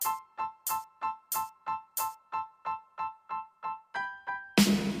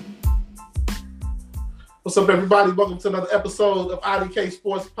What's up, everybody? Welcome to another episode of IDK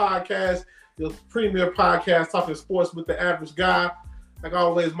Sports Podcast, the premier podcast talking sports with the average guy. Like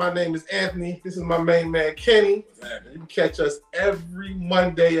always, my name is Anthony. This is my main man, Kenny. You can catch us every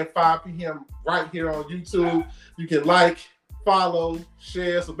Monday at 5 p.m. right here on YouTube. You can like, follow,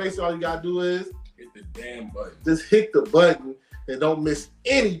 share. So basically all you got to do is hit the damn button. Just hit the button and don't miss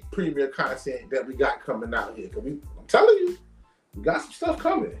any premier content that we got coming out here. Because I'm telling you, we got some stuff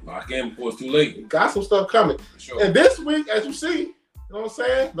coming. Lock in before it's too late. We got some stuff coming. Sure. And this week, as you see, you know what I'm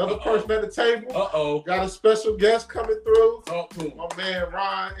saying? Another person at the table. Got a special guest coming through. Talk to him. My man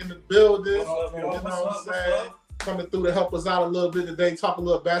Ryan in the building. You know what I'm saying? Coming through to help us out a little bit today, talk a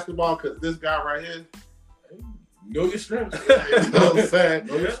little basketball, because this guy right here. Know your strengths. You know what I'm saying?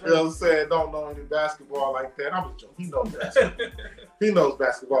 You know what I'm saying? Don't know any basketball like that. I'm just joking. He knows basketball. He knows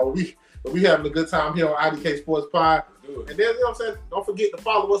basketball. We having a good time here on IDK Sports Pod. And then, you know what I'm saying? Don't forget to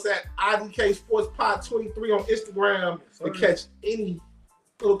follow us at IDK Sports Pod 23 on Instagram to catch any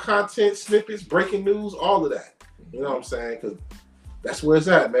little content, snippets, breaking news, all of that. You know what I'm saying? Because that's where it's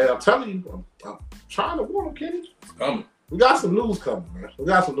at, man. I'm telling you, I'm trying to warn them, Kenny. It's coming. We got some news coming, man. We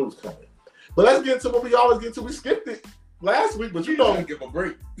got some news coming. But let's get into what we always get to. We skipped it last week, but you know. Give him a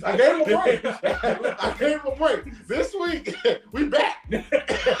break. I gave him a break. This week, we back.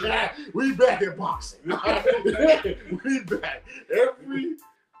 We back in boxing. We back every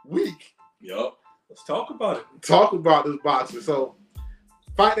week. Yup. Let's talk about it. Talk about this boxing. So,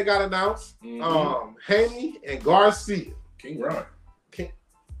 fight that got announced. Haney and Garcia. King Ryan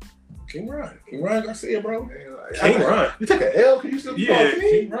Garcia, bro. King Ryan. You take an L? Can you still be called King?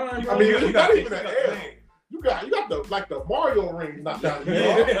 King Ryan. I mean, you not even an L. You got the Mario ring knocked out of you.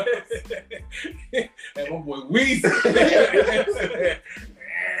 And my boy Weezy.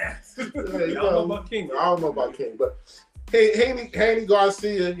 I don't know about King. I don't know about King, but Haney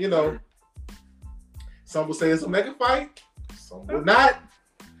Garcia, you know, some would say it's a mega fight, some would not.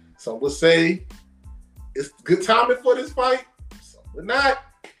 Some would say it's good timing for this fight, some would not.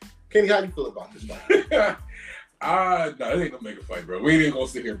 Kenny, how you feel about this fight? No, it ain't no mega fight, bro. We ain't gonna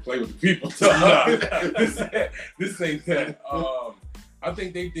sit here and play with the people. This ain't that. I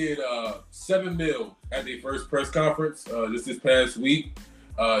think they did $7 million at their first press conference just this past week.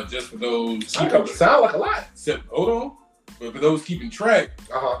 Just for those. Sound like a lot. Hold on. But for those keeping track,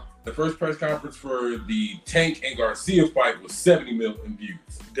 the first press conference for the Tank and Garcia fight was 70 million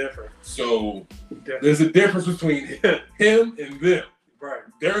views. Different. So there's a difference between him and them. Right.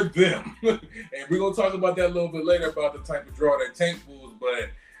 They're them. And we're going to talk about that a little bit later about the type of draw that Tank pulls. But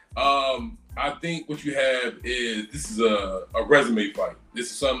I think what you have is this is a resume fight.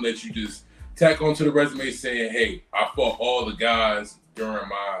 This is something that you just tack onto the resume saying, hey, I fought all the guys during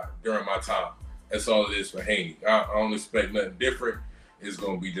my time. That's all it is for Haney. I don't expect nothing different. It's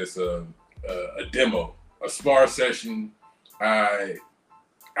going to be just a demo, a spar session. I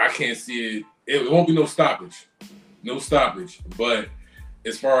can't see it. It won't be no stoppage. But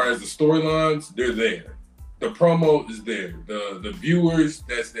as far as the storylines, they're there. The promo is there. The viewers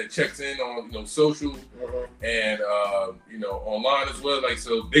that checks in on social and online as well. Like,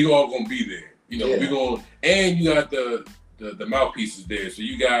 so they all gonna be there. We gonna, and you got the mouthpieces there. So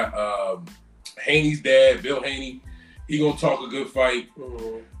you got Haney's dad, Bill Haney. He gonna talk a good fight.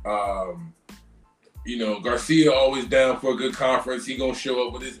 Garcia always down for a good conference. He gonna show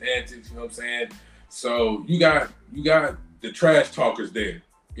up with his antics. You know what I'm saying? So you got the trash talkers there,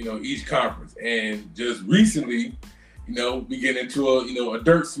 each conference. And just recently, we get into a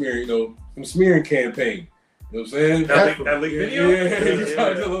dirt smear, some smearing campaign. You know what I'm saying? That leaked video? Yeah.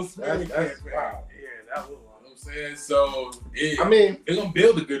 A little smearing campaign. Wow. Yeah, that was You know what I'm saying? So they're gonna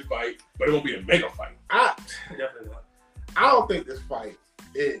build a good fight, but it won't be a mega fight. definitely not. I don't think this fight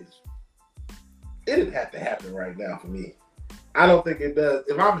it didn't have to happen right now for me. I don't think it does.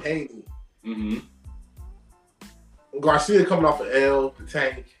 If I'm Haney, Garcia coming off an L, the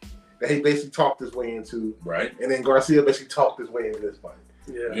Tank, that he basically talked his way into. Right. And then Garcia basically talked his way into this fight.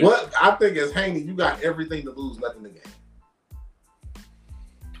 Yeah. What I think is Haney, you got everything to lose, nothing to gain.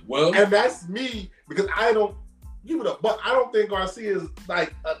 Well, and that's me because I don't give it a buck. I don't think Garcia is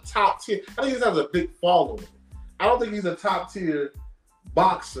like a top tier. I think he has a big following. I don't think he's a top tier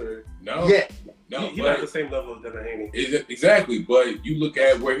boxer yet. No, he's not the same level as Devin Haney. Exactly, but you look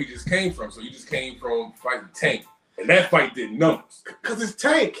at where he just came from. So you just came from fighting Tank. And that fight did numbers. Because it's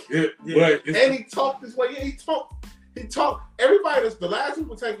Tank. But and he talked this way. Yeah, he talked. Everybody that's the last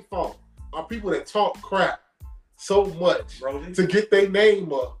people Tank fought are people that talk crap so much to get their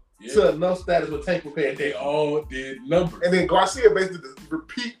name up to enough status with Tank prepared. They all did numbers. And then Garcia basically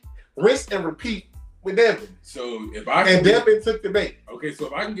rinse and repeat with Devin. So if I can Devin took the bait. Okay, so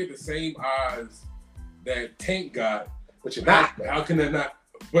if I can get the same eyes that Tank got, but you're not. Man. How can I not?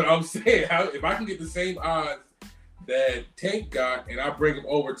 But I'm saying, if I can get the same odds that Tank got, and I bring him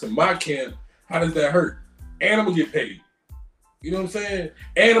over to my camp, how does that hurt? And I'm gonna get paid. You know what I'm saying?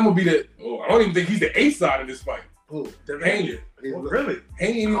 And I'm gonna be I don't even think he's the A side of this fight. Who? Haney. Really?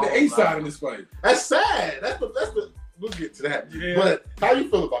 Haney ain't even the A side in this fight. That's sad. That's the. We'll get to that. Yeah. But how you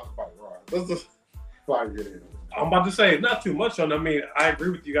feel about the fight, Ron? Let's just get in. I'm about to say not too much on. I mean, I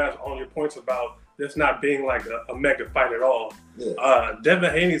agree with you guys on your points about this not being like a mega fight at all. Yeah.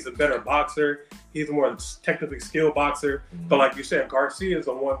 Devin Haney's a better boxer. He's a more technically skilled boxer. Mm-hmm. But like you said, Garcia is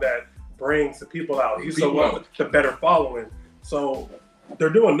the one that brings the people out. He's the one with the better following. So they're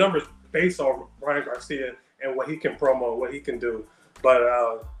doing numbers based on Ryan Garcia and what he can promo, what he can do. But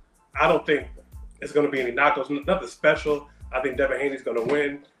I don't think it's going to be any knockouts, nothing special. I think Devin Haney's going to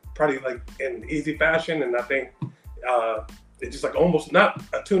win, probably like in easy fashion. And I think it's just like almost not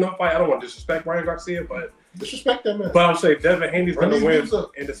a tune-up fight. I don't want to disrespect Ryan Garcia, but disrespect that man. But I'll say Devin Haney's going to win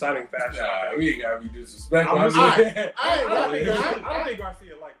in deciding fashion. Nah, we ain't got to be disrespectful. I don't think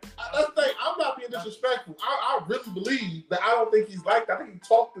Garcia like that. That's the thing. I'm not being disrespectful. I really believe that I don't think he's like that. I think he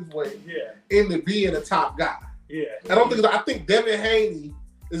talked his way into being a top guy. Yeah. I think Devin Haney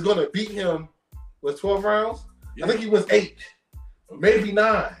is going to beat him with 12 rounds. Yeah. I think he wins 8, maybe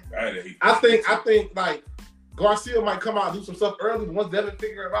 9. I think like Garcia might come out and do some stuff early, but once Devin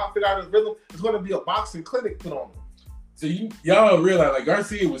figure out his rhythm, it's going to be a boxing clinic put on him. So y'all realize like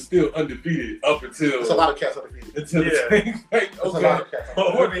Garcia was still undefeated up until it's a lot of cats undefeated. Until the fight. It's a lot of cats.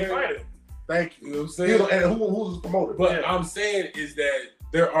 But who are they fighting? Thank you. You know what I'm saying? And who's his promoter? But I'm saying is that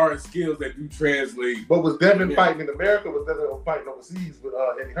there are skills that do translate. But was Devin fighting in America? Was Devin fighting overseas with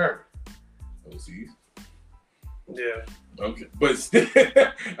Eddie Hearn? Overseas? Yeah. Okay. But still,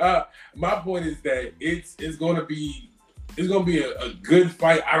 my point is that it's gonna be a good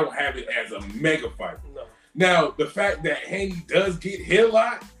fight. I don't have it as a mega fight. No. Now, the fact that Haney does get hit a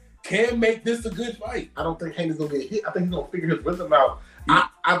lot can make this a good fight. I don't think Haney's gonna get hit. I think he's gonna figure his rhythm out.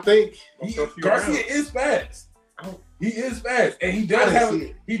 I think Garcia is fast. He is fast, and he does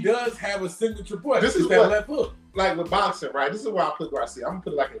have a signature punch. This is that left hook. Like with boxing, right? This is where I put Garcia. I'm gonna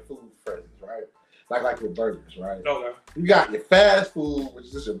put it like in food phrases, right? Like with burgers, right? Okay. You got your fast food, which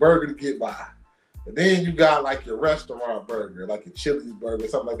is just your burger to get by. And then you got like your restaurant burger, like your Chili's burger,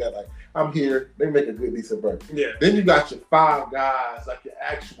 something like that. Like, I'm here, they make a good, decent burger. Yeah. Then you got your Five Guys, like your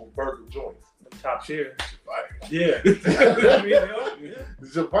actual burger joints. The top tier. Yeah.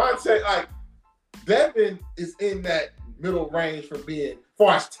 Javante, like, Devin is in that middle range for being,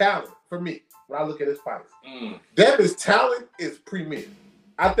 far as talent, for me, when I look at his fights. Devin's talent is premier.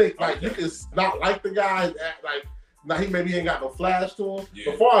 I think, like, you can not like the guy, like, now he maybe ain't got no flash to him. Yeah.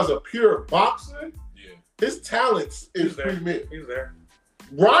 But as far as a pure boxer, his talents is premier. He's there.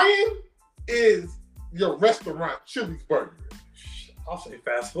 Ryan is your restaurant Chili's burger. I'll say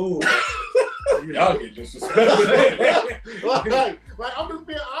fast food. Y'all get disrespectful. like I'm just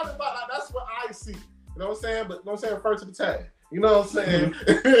being honest about that. That's what I see. You know what I'm saying? But you know what I'm saying? First to the tag. You know what I'm saying?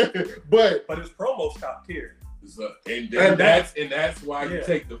 but his promo's top tier. And that's why you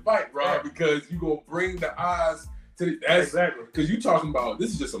take the fight, Rob, because you gonna bring the eyes to the exactly because you talking about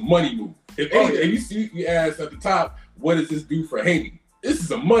this is just a money move. If anything, you see you ask at the top, what does this do for Haney? This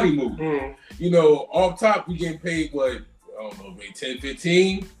is a money move. You know, off top we getting paid what, I don't know, maybe 10,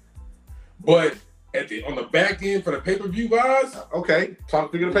 15. But on the back end for the pay-per-view guys, okay,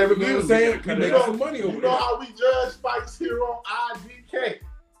 talk to the pay-per-view. You know what I'm saying? We make some money over there. You know how we judge fights here on IDK?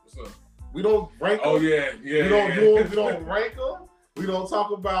 What's up? We don't rank them. Oh yeah. We don't rank them. We don't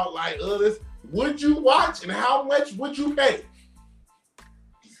talk about like this. Would you watch and how much would you pay?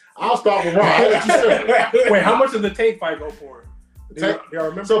 I'll start with Ron. Wait, how much does the Tank fight go for? Y'all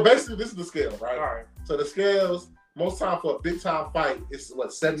remember? So basically, this is the scale, right? All right. So the scales, most time for a big time fight, is what,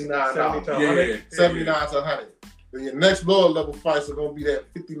 $79. 79 to 100. Then your next lower level fights are gonna be that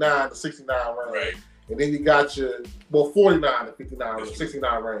 59 to 69 range. Right. And then you got your 49 to 59 or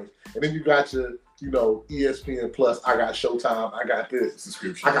 69 range. And then you got your, ESPN Plus. I got Showtime. I got this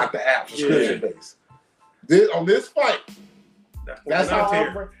subscription. I got the app subscription base. On this fight, that's how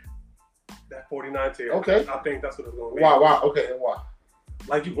that 49 tier. Okay. I think that's what it's going to be. Why? Okay, and why?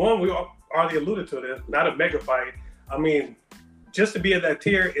 Like we already alluded to this. Not a mega fight. I mean, just to be at that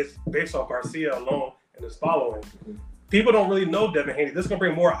tier, it's based off Garcia alone and his following. People don't really know Devin Haney. This is going to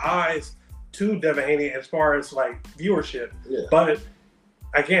bring more eyes to Devin Haney as far as like viewership. Yeah. But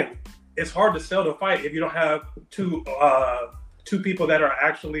again, it's hard to sell the fight if you don't have two people that are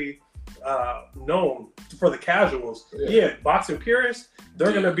actually known for the casuals. Yeah, boxing purists,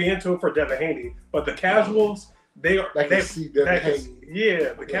 they're going to be into it for Devin Haney. But the casuals, they are. They see that Haney.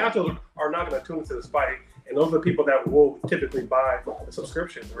 Yeah, the casuals are not going to tune into this fight, and those are the people that will typically buy a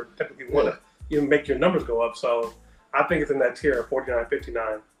subscription or typically want to even make your numbers go up. So I think it's in that tier of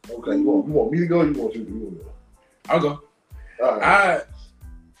 49.59. Okay, you want me to go? Or you want you to go? I'll go. All right.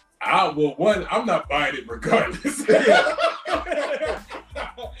 I'm not buying it regardless.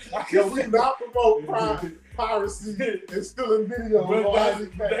 Yo, we not promote piracy and stealing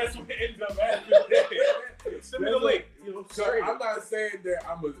videos. But that's what ends up happening. Send me the link. So I'm not saying that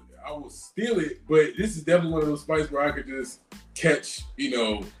I will steal it, but this is definitely one of those fights where I could just catch,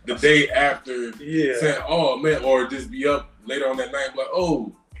 the day after saying, oh man, or just be up later on that night, like,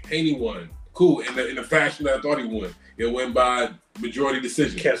 oh, Haney won. Cool. In the fashion that I thought he won. It went by majority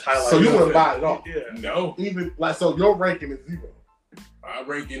decision. Catch highlights. So you wouldn't buy it all? Yeah. No. Even so your ranking is 0. My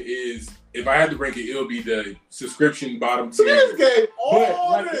ranking is, if I had to rank it, it'll be the subscription bottom So tier. this game,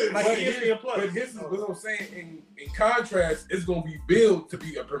 all this. But this is what I'm saying. In contrast, it's going to be billed to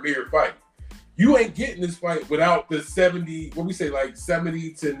be a premier fight. You ain't getting this fight without the 70, what we say, like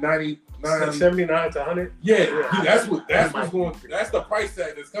 70 to 99. 79 to 100? Yeah. That's the price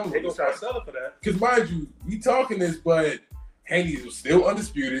tag that's coming. They're going to try to sell it for that. Because mind you, we talking this, but Haney was still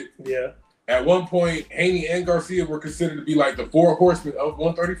undisputed. Yeah. At one point, Haney and Garcia were considered to be like the 4 horsemen of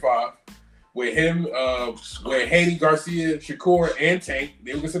 135. With him, with Haney, Garcia, Shakur, and Tank,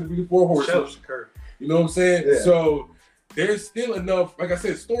 they were considered to be the 4 horsemen. You know what I'm saying? Yeah. So there's still enough, like I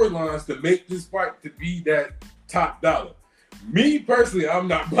said, storylines to make this fight to be that top dollar. Me personally, I'm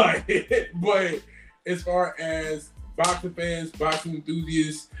not buying it, but as far as boxing fans, boxing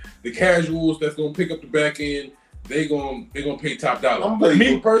enthusiasts, the casuals that's gonna pick up the back end, they gonna pay top dollar.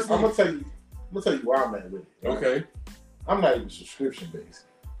 Me personally, I'm gonna tell you where I'm at with it. Right? Okay. I'm not even subscription based.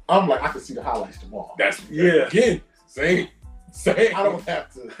 I'm like, I can see the highlights tomorrow. Again, same. I don't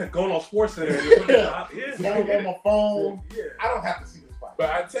have to going on Sports Center. Going on my phone. Yeah. I don't have to see this fight. But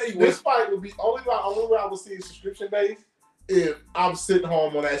I tell you, this fight would be only way I would see it subscription based if I'm sitting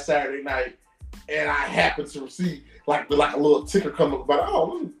home on that Saturday night and I happen to receive like a little ticker coming about. Oh,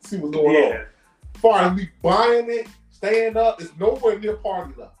 let me see what's going on. As far as me buying it, staying up, it's nowhere near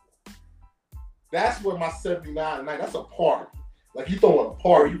party level. That's where my 79 and 9. That's a party. Like you throwing a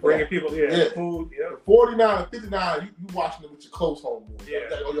party, you bringing people, food, 49 and 59, you watching it with your close homeboy,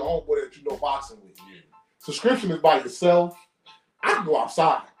 or your homeboy that you know boxing with. Yeah. Subscription is by yourself. I can go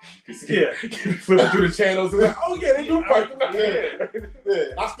outside. Flipping through the channels and like, oh yeah, they do fight. Yeah.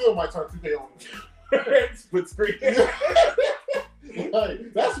 I still might turn 2K on. Split screen.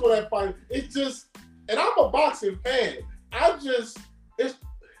 Like, that's what that fight. It's just, and I'm a boxing fan. It's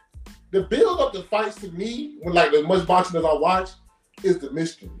the build up to fights to me, when like as much boxing as I watch, is the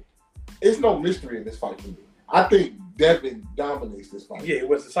mystery. There's no mystery in this fight for me. I think Devin dominates this fight. Yeah, it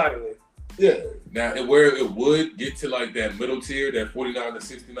was decidedly. Yeah. Now, and where it would get to like that middle tier, that 49 to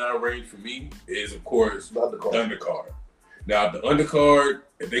 69 range for me, is of course the undercard. Now, the undercard,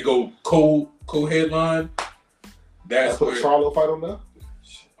 if they go co-headline, that's where Charlo fight on there.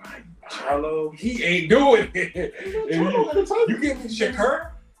 Charlo, he ain't doing it. You give me Shakur.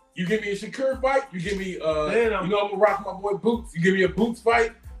 You give me a Shakur fight. You give me, I'm gonna rock my boy Boots. You give me a Boots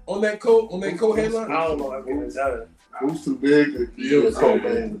fight on that co-headline. I don't know. I mean, Boots too big. You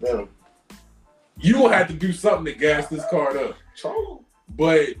don't have to do something to gas this card up. Charlo,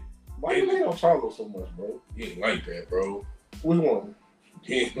 but why you hate on Charlo so much, bro? He ain't like that, bro. Which one?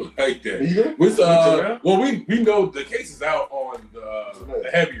 He ain't like that. Either? Well, we know the case is out on the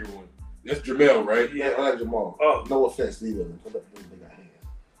heavier one. That's Jamel, right? Yeah, I like Jamal. Oh, no offense to either of them.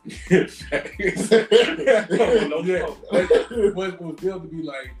 What was billed to be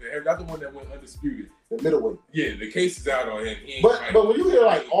like not the one that went undisputed. The middleweight. Yeah, the case is out on him. But when you hear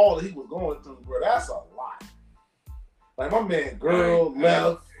like all that he was going through, bro, that's a lot. Like my man, girl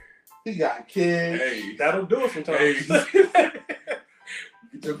left. He got kids. Hey, that'll do it sometimes. Hey.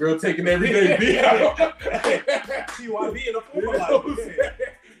 Get your girl taking every day. CYB in a former life.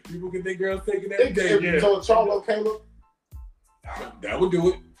 People get their girls taking every day. So Charlo Caleb. That would do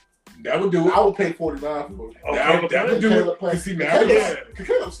it. I would pay $49 for it. That would do it. See, now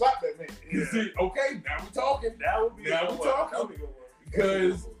Caleb slapped that man. You see, okay, now we're talking. Now we're talking.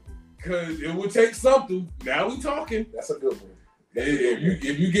 Because it would take something. Now we're talking. That's a good one.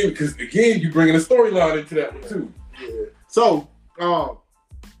 If you give, because again, you're bringing a storyline into that one too. Yeah. So, now,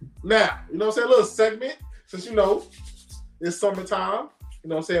 you know what I'm saying? A little segment, since it's summertime. You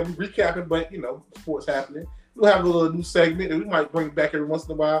know what I'm saying? We recapping, but sports happening. We'll have a little new segment that we might bring back every once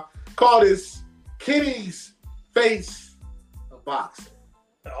in a while. Call this Kenny's Face of Boxing.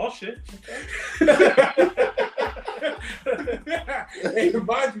 Oh shit. Hey,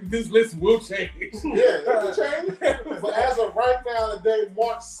 mind you, this list will change. Yeah, it will change. But as of right now, today,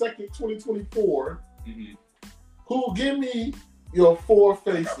 March 2nd, 2024, who give me your 4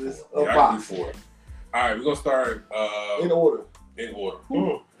 faces of boxing? All right, we're gonna start in order. All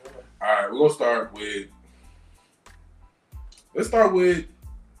right, we're gonna start with. Let's start with.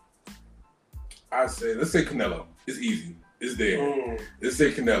 Let's say Canelo. It's easy. It's there. Let's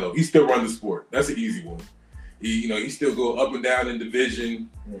say Canelo. He still runs the sport. That's an easy one. He still go up and down in division.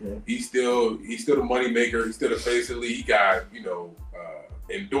 He's still the money maker. He's still the face of the league. He got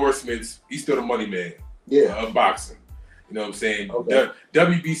endorsements. He's still the money man. Of boxing. You know what I'm saying? Okay.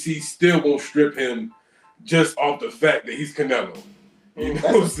 WBC still won't strip him just off the fact that he's Canelo. You know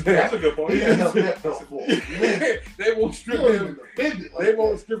what I'm saying? That's a good point. They won't strip him. They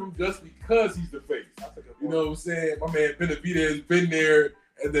won't strip him just because he's the face. You know what I'm saying? My man Benavidez has been there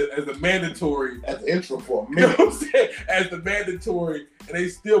as a mandatory. At the intro for a You minute. know what I'm saying? As the mandatory, and they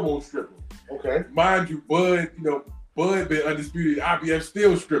still won't strip him. Okay. Mind you, Bud been undisputed. IBF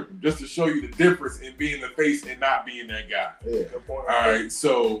still stripped him just to show you the difference in being the face and not being that guy. Yeah. All right,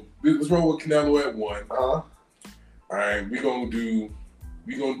 so let's roll with Canelo at 1. All right, we're gonna do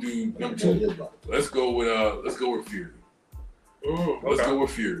number 2. Let's go with Fury. Let's go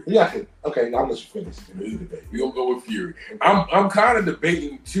with Fury. Yeah. Okay, I'll let you finish. We're gonna go with Fury. I'm kind of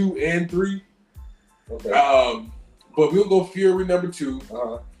debating 2 and 3. Okay. But we'll go Fury number 2.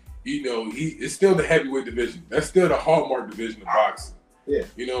 It's still the heavyweight division. That's still the hallmark division of boxing. Yeah.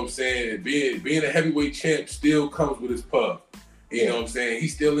 You know what I'm saying? Being a heavyweight champ still comes with his pub. You know what I'm saying?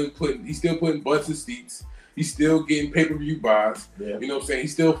 He's still putting butts in seats. He's still getting pay-per-view buys. Yeah. You know what I'm saying?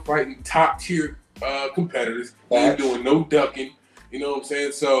 He's still fighting top-tier competitors. He ain't doing no ducking. You know what I'm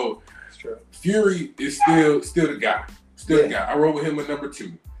saying? So Fury is still the guy. Still the guy. I roll with him at number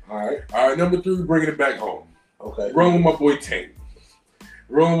 2. All right. Number 3, bringing it back home. Okay. Rolling with my boy Tank.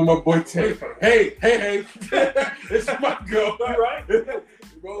 Hey. It's my girl. Right?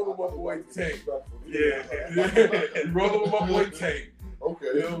 Rolling with my boy Tank. Yeah. Rolling with my boy Tank. Okay.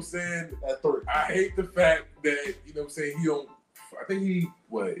 You know what I'm saying? At 3. I hate the fact that, you know what I'm saying, I think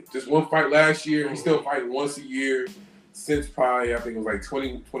just one fight last year. He's still fighting once a year since probably, I think it was like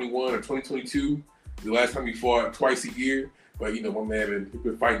 2021 or 2022. The last time he fought twice a year. But, my man, he's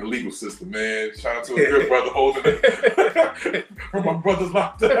been fighting the legal system, man. Shout out to a good brother holding it. From my brothers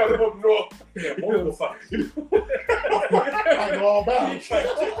locked down up north. Horrible fight. I know all about it.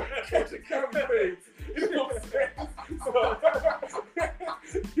 Catch a county fades. You know what I'm saying?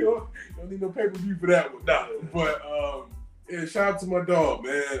 You don't need no pay-per-view for that one. Nah. But, shout out to my dog,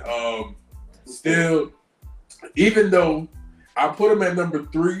 man. Still, even though I put him at number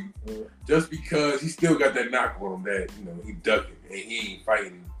 3, just because he still got that knock on him that, he ducking and he ain't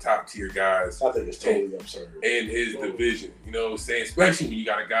fighting top tier guys. I think it's totally absurd. In his division, you know what I'm saying? Especially when you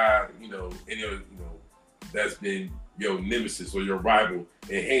got a guy, that's been your nemesis or your rival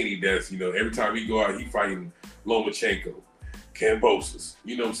in Haney that's, every time he go out, he fighting Lomachenko, Kambosos.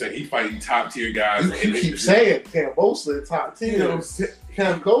 You know what I'm saying? He fighting top tier guys. You keep saying Kambosos is top tier. You know what I'm saying?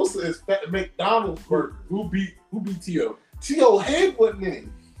 Kambosos is McDonald's burger. Who beat T.O.? T.O. head wasn't in it.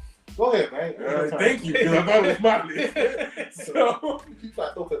 Go ahead, man. Thank you, because I thought it was my list. So you try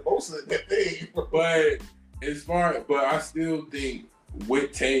to throw Kambosos in that thing. But I still think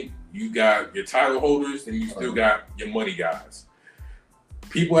with Tank, you got your title holders and you still got your money guys.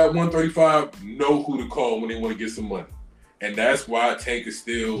 People at 135 know who to call when they want to get some money. And that's why Tank is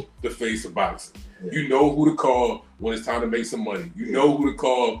still the face of boxing. Yeah. You know who to call when it's time to make some money. You know who to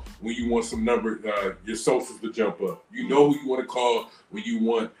call when you want some your socials to jump up. You know who you want to call when you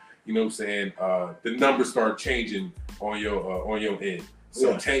want, the numbers start changing on your end.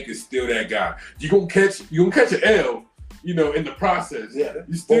 So Tank is still that guy. You gonna catch an L, in the process. Yeah.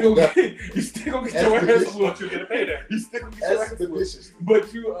 You still gonna get your ass whooped. You get a payday. You still gonna get your ass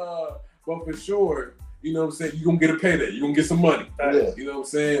whooped. But for sure, you know what I'm saying? You're going to get a payday. You're going to get some money. Yeah. You know what I'm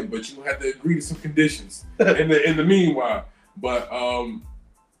saying? But you're going to have to agree to some conditions in the meanwhile. But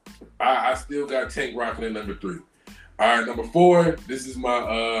I still got Tank rocking at number 3. All right, number 4, this is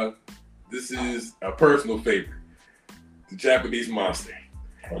a personal favorite. The Japanese Monster.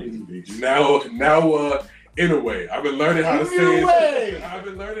 Now, Inoue. I've been learning how to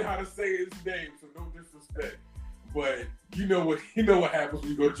say his name, so no disrespect. But you know what happens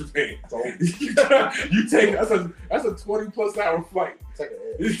when you go to Japan. You take that's a 20+ hour flight.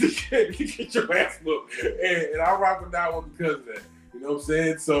 You get your ass whooped. And I rock with that one because of that. You know what I'm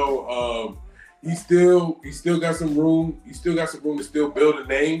saying? So he still got some room. He still got some room to still build a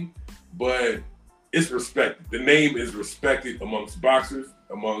name, but it's respected. The name is respected amongst boxers,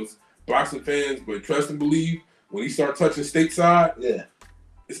 amongst boxing fans, but trust and believe, when he start touching stateside,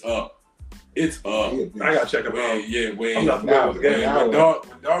 it's up. It's up. I gotta check him out. Yeah, I'm not familiar with the game.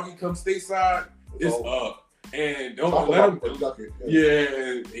 When Doggy comes stateside, it's up. And don't let him.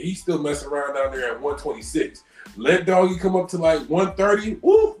 Yeah, he's still messing around down there at 126. Let Doggy come up to like 130,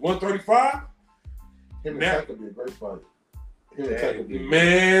 135. Him and Tank could be a great fight.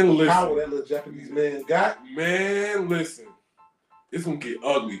 Man, listen. How that little Japanese man got? Man, listen. It's gonna get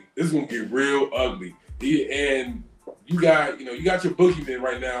ugly. It's gonna get real ugly. And you got your boogeyman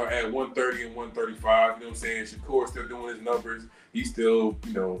right now at 130 and 135. You know what I'm saying? Shakur's still doing his numbers. He's still,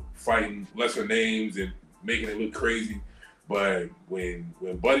 fighting lesser names and making it look crazy. But when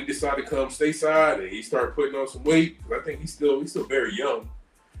Buddy decided to come stateside and he started putting on some weight, I think he's still very young.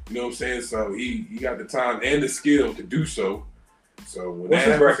 You know what I'm saying? So he got the time and the skill to do so. So when what's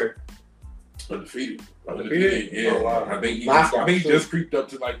his record? Undefeated. Yeah. Oh, wow. I think he just creeped up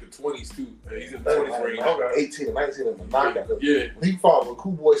to like the 20s too. He's in the 20s range. 18 and 19 in the knockout. Yeah. He fought with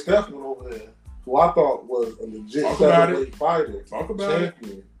Cool Boy Stephan over there, who I thought was a legit featherweight fighter. Talk about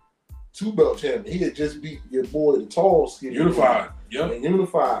champion. 2-belt champion. He had just beat your boy, the tall skin. Unified. Yep. And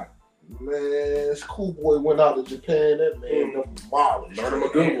Unified. Man, this Cool Boy went out to Japan. That man demolished. Learn him a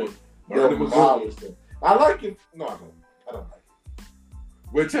good one. I like it. No, I don't like it.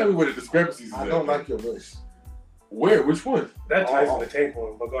 Well, tell me what the discrepancies is. I don't like your list. Where? Which one? That Tyson the Tank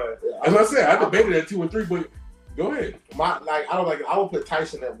one, but go ahead. As I said, I debated at 2 and 3, but go ahead. I don't like it. I would put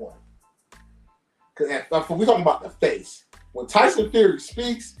Tyson at 1. Because we're talking about the face. When Tyson Fury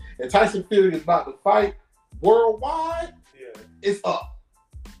speaks and Tyson Fury is about to fight worldwide, it's up.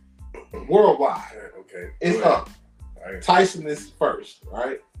 Worldwide. Okay. It's up. Right. Tyson is first,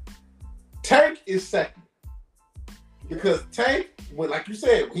 right? Tank is second. Because Tank, like you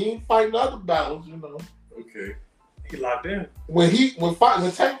said, he ain't fighting other battles, Okay. He locked in. When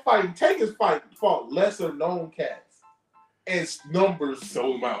Tank fighting, Tank is fought lesser known cats. And numbers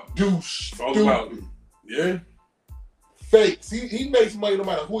sold him out. Sold him out. Yeah. Fakes. He makes money no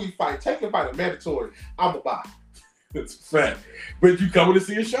matter who he fights. Tank can fight a mandatory. I'm a buy. That's a fact. But you coming to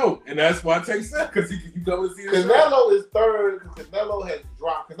see a show, and that's why Tank said, because you coming to see a show. Canelo is third because Canelo has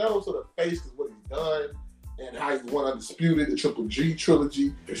dropped. Canelo sort of faced what he's done and how he won Undisputed, the Triple G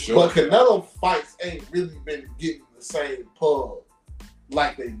trilogy. For sure. But Canelo fights ain't really been getting the same pub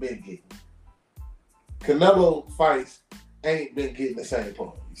like they've been getting. Canelo fights ain't been getting the same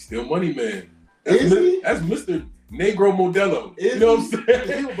pub. He's still money man. Is he? That's Mr. Negro Modelo. You know what I'm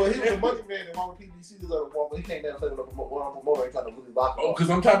saying? But he was a money man, and when PBC this other one, he came down and said, "Well, I'm promoter, trying to really lock him." Oh, because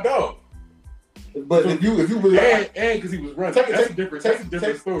I'm top dog. But if you really and because he was running, that's a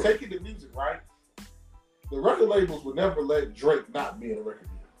different story. Taking the music, right? The record labels would never let Drake not be in a record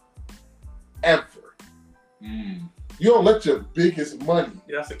deal, ever. You don't let your biggest money.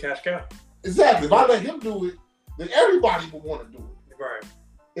 Yeah, that's a cash cow. Exactly. If I let him do it, then everybody would want to do it. Right.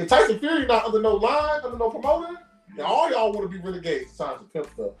 If Tyson Fury not under no line, under no promoter, then all y'all want to be renegades. Times to pimp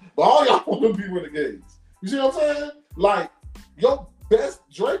stuff, but all y'all want to be renegades. You see what I'm saying? Like your best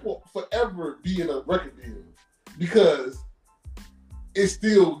Drake will forever be in a record deal because it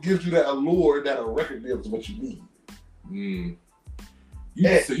still gives you that allure that a record deal is what you need.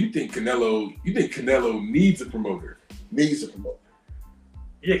 So you think Canelo needs a promoter? Needs a promoter.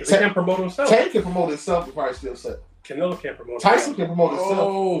 Yeah, because he can't promote himself. Tank can promote himself if I still sell. Canelo can't promote Tyson can promote himself.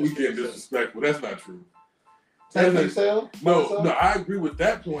 Oh, we getting disrespectful. That's not true. Tank can sell? No, I agree with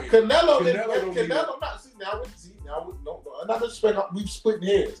that point. Canelo not disrespect. We've split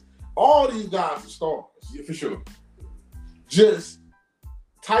hairs. All these guys are stars. Yeah, for sure. Just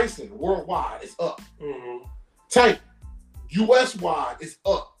Tyson worldwide is up. Mm-hmm. Tank US wide is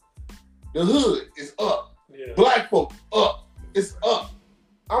up. The hood is up. Yeah. Black folk up. It's up.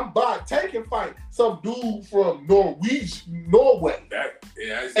 I'm buying. Tank and fight some dude from Norway.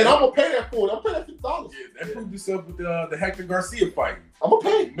 And I'm gonna pay that for it. I'm paying that $50. Yeah, that proved itself with the Hector Garcia fight. I'm gonna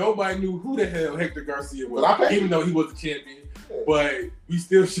pay. Nobody knew who the hell Hector Garcia was, even though he was the champion. Yeah. But we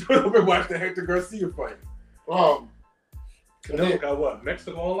still showed up and watched the Hector Garcia fight. Canelo got what?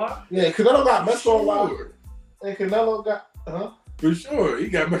 Mexico on lock? Yeah, Canelo got Mexico on lock. And Canelo got For sure, he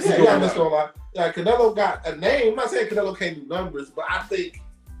got Mexico. Yeah, he got Mexico on lock. Yeah, Canelo got a name. I'm not saying Canelo can't do numbers, but I think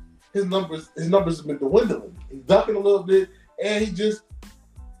his numbers have been dwindling. He's ducking a little bit, and Canelo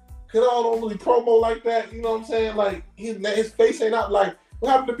don't really promo like that. You know what I'm saying? Like his face ain't out. Like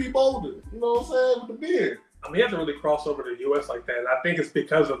what happened to be bolder? You know what I'm saying with the beard? I mean, he hasn't really crossed over to the U.S. like that, and I think it's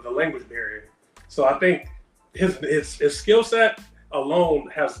because of the language barrier. So I think his skill set alone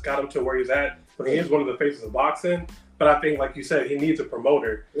has got him to where he's at. But he is one of the faces of boxing. But I think, like you said, he needs a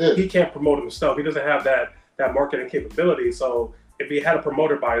promoter. Yeah. He can't promote himself. He doesn't have that marketing capability. So if he had a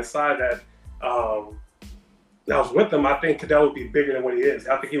promoter by his side that was with him, I think Canelo would be bigger than what he is.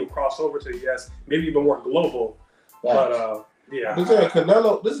 I think he would cross over to maybe even more global. But yeah. But yeah,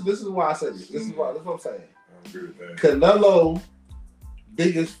 Canelo. This is why I say this. This is what I'm saying. I agree with that. Canelo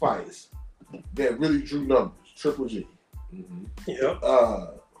biggest fights that really drew numbers. Triple G. Mm-hmm. Yep.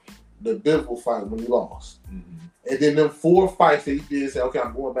 The Bivol fight when he lost. Mm-hmm. And then them 4 fights that he did say, okay,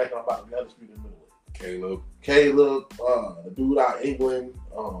 I'm going back and I'm about to be undisputed in the middleweight. Caleb, the dude out of England,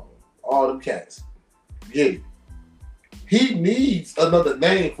 all them cats. Yeah. He needs another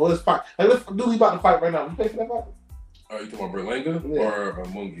name for his fight. Like, let's do he about to fight right now. You pay for that fight? You talking about Berlanga or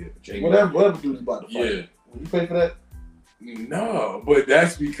Mungia? Whatever dude he's about to fight. Yeah. Will you pay for that? No, but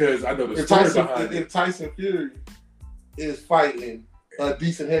that's because I know the story behind it. If Tyson Fury is fighting a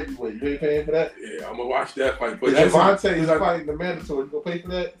decent heavyweight, you ain't paying for that? Yeah, I'm gonna watch that fight. But if Javante is fighting the mandatory, you gonna pay for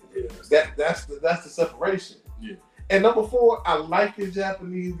that? Yeah. That's the separation. Yeah. And number 4, I like his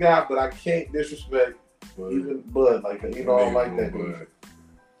Japanese guy, but I can't disrespect even Bud like that. You know, I don't like that. Bud.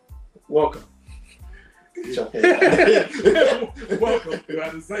 Welcome. Welcome. I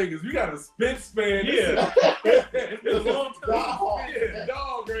was saying because we got a Spence fan. Yeah. It's a long time. Yeah,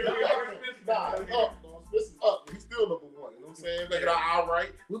 dog, right? Spence is up. He's still number 1. You know what I'm saying? Make it all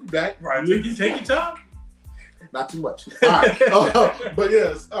right. We'll be back. Right. Take your time. Not too much. All right. But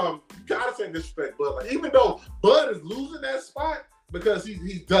yes, you gotta say disrespect Bud. Like, even though Bud is losing that spot because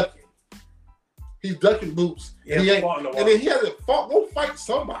he's ducking. He's ducking boots. And then he hasn't fought. Go fight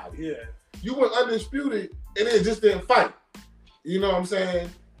somebody. Yeah. You went undisputed and then just didn't fight. You know what I'm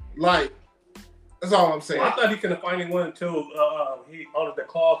saying? Like, that's all I'm saying. Well, I thought he couldn't find anyone until he honored the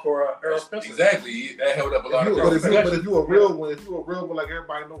call for Earl Spencer. Exactly. That held up a lot of but if you a real one, like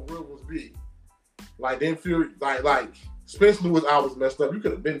everybody know real ones be, like then Fury, like Spence knew his hours messed up. You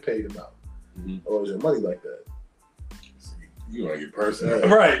could have been paid him out. Mm-hmm. Or is your money like that? You want to get personal,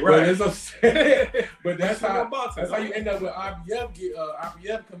 right? But that's how you end up with IBF.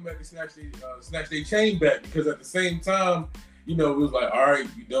 IBF come back and snatch their chain back because at the same time, you know, it was like, all right,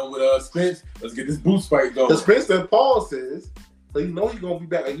 you done with Spence? Let's get this boots fight going. The Spence that Paul says, so you know he's gonna be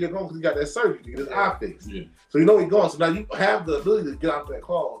back a year ago because he got that surgery to get his eye fixed. Yeah. So you know he's going. So now you have the ability to get out that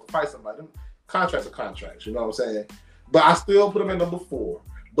clause to fight somebody. Them contracts are contracts. You know what I'm saying? But I still put him at number 4.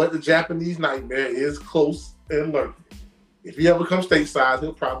 But the Japanese Nightmare is close and lurking. If he ever comes stateside,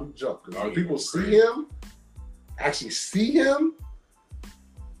 he'll probably jump. Because when people actually see him,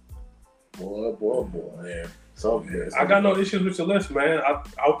 boy. Yeah. So I got no issues with your list, man. I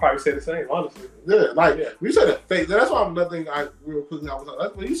would probably say the same, honestly. Yeah, we say the face. That's why another thing real quickly I was talking.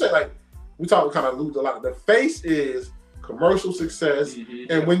 That's when you say we talk kind of lose a lot. The face is commercial success,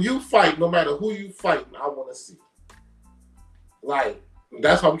 and when you fight, no matter who you fight, I want to see.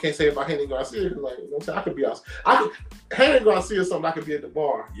 That's why we can't say about Haney Garcia. You know what I'm saying? I could be outside. Haney Garcia is something I could be at the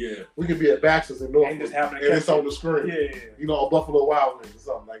bar. Yeah. We could be at Baxter's in Norfolk, and it's on the screen. Yeah. You know, a Buffalo Wild Wings or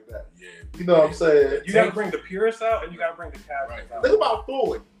something like that. Yeah. You know what I'm saying? You got to bring the purists out, and you got to bring the casuals out. Think about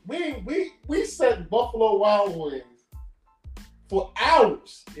Floyd. We set Buffalo Wild Wings for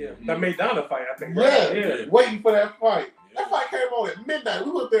hours. Yeah. That Maidana fight, I think. Yeah. Waiting for that fight. Yeah. That fight came on at midnight.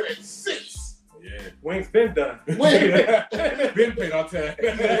 We were there at 6. Yeah. Wings been done. Been paid on time.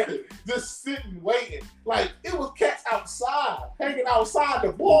 Just sitting, waiting. Like, it was cats outside, hanging outside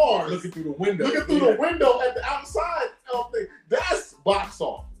the bars. Looking through the window. The window at the outside. That's box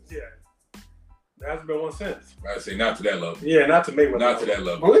office. Yeah. There hasn't been one since. I say not to that level. Yeah, not to Mayweather. Not to that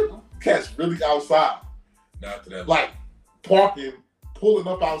level. Really? Cats really outside. Not to that level. Like, parking, pulling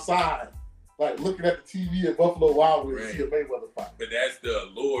up outside. Like looking at the TV at Buffalo Wild Wings to see a Mayweather fight. But that's the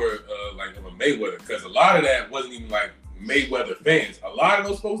allure of a Mayweather, because a lot of that wasn't even like Mayweather fans. A lot of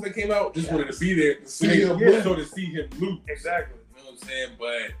those folks that came out just wanted to be there to see him lose. Exactly. You know what I'm saying?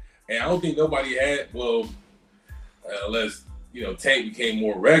 And I don't think nobody had, unless, Tank became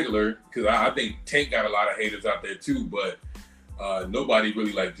more regular, because I think Tank got a lot of haters out there too, but nobody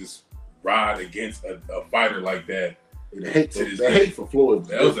really just ride against a fighter like that. The hate for Floyd.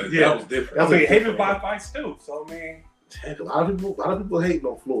 That was different. I mean, hated by fights too. So I mean, a lot of people hate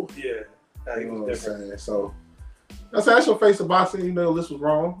on Floyd. Yeah, you know what I'm saying. So that's your face of boxing. The list was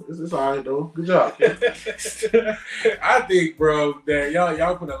wrong. It's all right though. Good job. I think, bro, that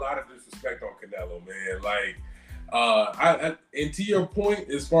y'all put a lot of disrespect on Canelo, man. And to your point,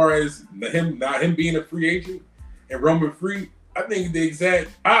 as far as him being a free agent and roaming free, I think the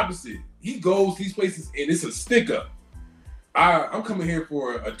exact opposite. He goes these places and it's a stick up. I'm coming here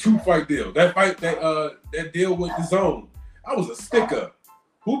for a 2-fight deal. That deal with the Zone, I was a stick up.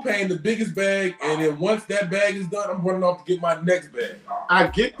 Who paying the biggest bag, and then once that bag is done, I'm running off to get my next bag. I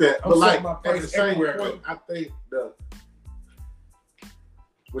get that, but my at the same point, I think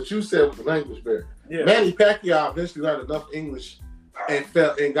what you said with the language barrier. Yeah. Manny Pacquiao eventually learned enough English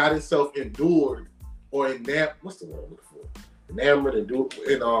and got himself endured or what's the word I'm looking for? Enamored, endured,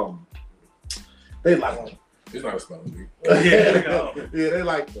 and they like him. It's not a spelling bee. Yeah, they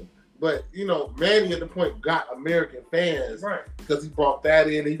like him. But you know, Manny at the point got American fans, right? Because he brought that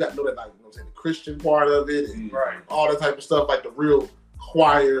in, and you got to know that, like, you know what I'm saying, the Christian part of it, and right, all that type of stuff, like the real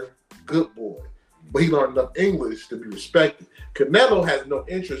choir good boy. But he learned enough English to be respected. Canelo has no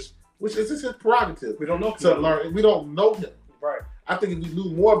interest, which is his prerogative. We don't know to learn. We don't know him. Right. I think if we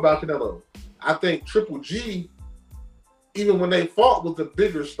knew more about Canelo, I think Triple G, even when they fought, was the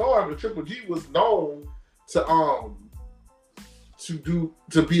bigger star. But Triple G was known to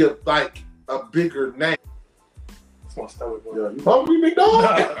be a bigger name. That's my stomach. Yeah, you hungry, big dog? All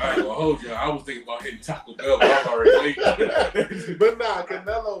right, well, hold you. I was thinking about hitting Taco Bell, but I'm already late. But nah,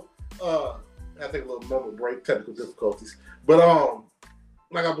 Canelo. I think a little moment break, technical difficulties. But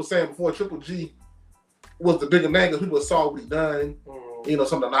like I was saying before, Triple G was the bigger name because people saw what he done. You know,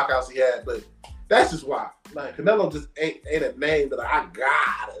 some of the knockouts he had. But that's just why. Like, Canelo just ain't a name that I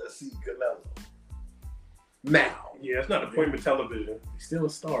gotta see Canelo now. Yeah, it's not appointment television. He's still a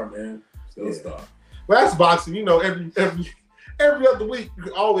star, man. Still a star. Well, that's boxing. You know, every other week you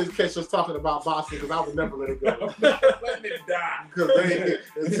can always catch us talking about boxing because I would never let it go. Let it die.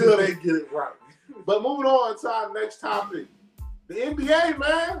 Until they get it right. But moving on to our next topic. The NBA,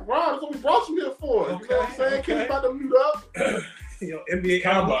 man. Ron, that's what we brought you here for. You know what I'm saying? Kenny about to mute up. You know, NBA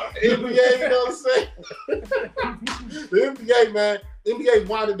Combine. NBA, you know what I'm saying? The NBA, man. NBA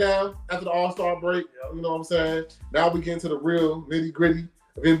winded down after the All-Star break. You know what I'm saying? Now we get into the real nitty-gritty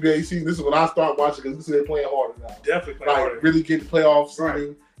of NBA season. This is when I start watching because they're playing harder now. Definitely playing harder. Really getting playoff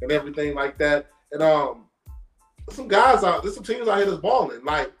seeding and everything like that. And some guys there's some teams out here that's balling.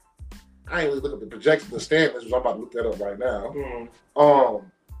 Like, I ain't really looking at the projections, the standings, which I'm about to look that up right now.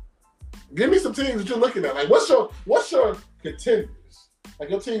 Give me some teams that you're looking at. Like, what's your contenders? Like,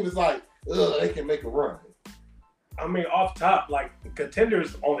 your team is like, they can make a run. I mean, off top, like,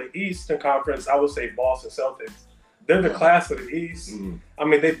 contenders on the Eastern Conference, I would say Boston Celtics. They're the class of the East. I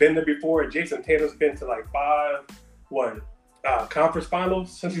mean, they've been there before. Jason Tatum's been to like 5 conference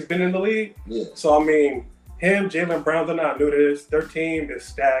finals since he's been in the league. Yeah. So, I mean, him, Jaylen Brown, they're not new to this. Their team is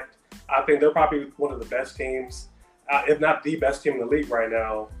stacked. I think they're probably one of the best teams, if not the best team in the league right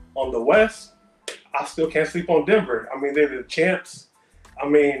now. On the West, I still can't sleep on Denver. I mean, they're the champs. I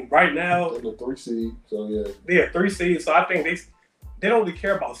mean, right now, they're the 3 seed, so yeah. They're 3 seeds, so I think they don't really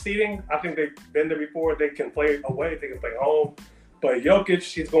care about seeding. I think they've been there before. They can play away, they can play home. But Jokic,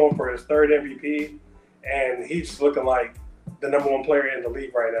 he's going for his 3rd MVP, and he's looking like the #1 player in the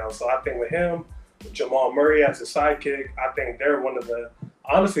league right now. So I think with him, with Jamal Murray as his sidekick, I think they're one of the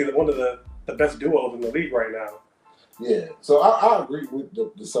best duos in the league right now. Yeah, so I agree with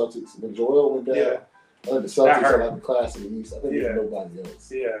the Celtics. When Joel went down, I think the Celtics are like the class of the East. I think there's nobody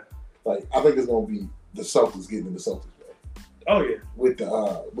else. Yeah. Like, I think it's going to be the Celtics getting in the Celtics way. Oh yeah. With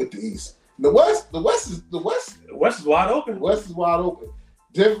the East. The West is wide open. West is wide open.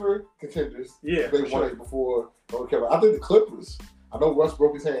 Denver contenders. Yeah. They won it before. I think the Clippers. I know Russ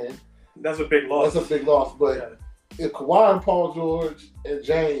broke his hand. That's a big loss. But if Kawhi and Paul George and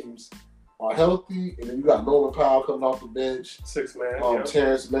James are healthy, and then you got Nolan Powell coming off the bench, 6 man,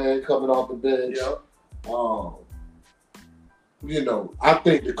 Terrence Mann coming off the bench. You know, I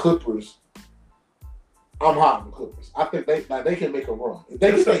think the Clippers. I'm hot on the Clippers. I think they can make a run if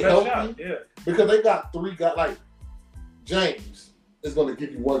they can stay healthy. Because they got 3 guys. Like, James is going to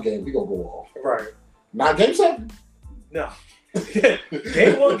give you 1 game. He gonna go off. Right. Not game 7. No.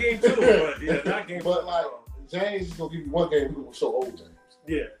 Game 1, game 2, but not game. But like, James is gonna give you 1 game. He gonna show old James.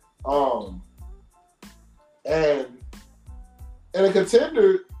 Yeah. And a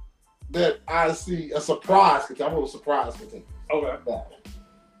contender that I see a surprise contender. I'm a surprise contender. Okay.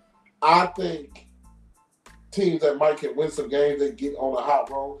 I think teams that might can win some games, they get on a hot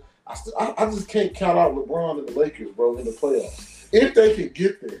roll. I just can't count out LeBron and the Lakers, bro, in the playoffs. If they can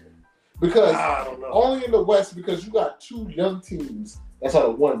get there. Because I don't know. Only in the West, because you got 2 young teams that's out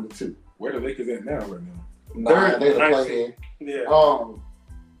of 1 and 2. Where the Lakers at now, right now? Nah, they're playing. Yeah.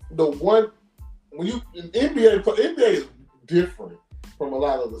 The one when you NBA is different from a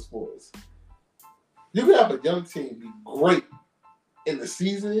lot of the sports. You can have a young team be great in the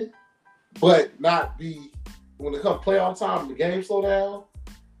season, but not be when it comes playoff time and the game slow down.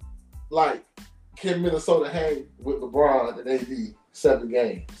 Like, can Minnesota hang with LeBron and AD 7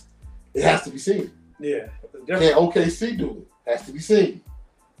 games? It has to be seen. Yeah. Can OKC do it? Has to be seen.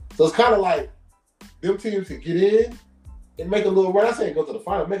 So it's kind of like them teams can get in and make a little run. I say go to the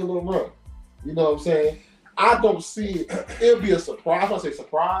final, make a little run. You know what I'm saying? I don't see it. It'll be a surprise. I say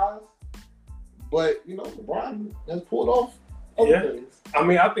surprise, but you know, LeBron has pulled off other things. I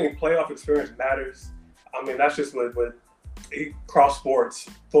mean, I think playoff experience matters. I mean, that's just what cross sports,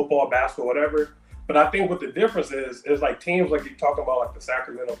 football, basketball, whatever. But I think what the difference is like teams like you're talking about, like the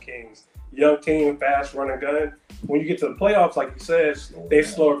Sacramento Kings, young team, fast running gun. When you get to the playoffs, like you said, they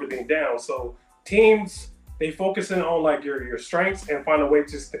slow everything down. So teams, they focus in on like your strengths and find a way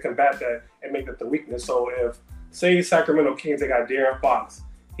just to combat that and make that the weakness. So if, say, Sacramento Kings, they got De'Aaron Fox,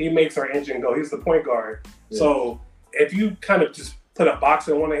 he makes our engine go. He's the point guard. Yeah. So if you kind of just put a box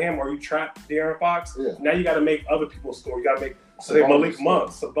in one of him or you trap De'Aaron Fox, now you got to make other people score. You got to make Malik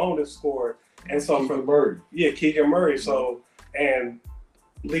Monk, Sabonis score. And so Keegan Murray. Yeah, Keegan Murray. So, and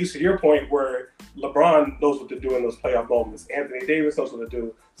leads to your point where LeBron knows what to do in those playoff moments. Anthony Davis knows what to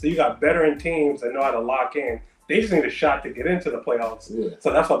do. So you got veteran teams that know how to lock in. They just need a shot to get into the playoffs. Yeah.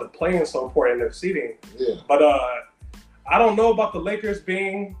 So that's why the play-in is so important in their seeding. Yeah. But I don't know about the Lakers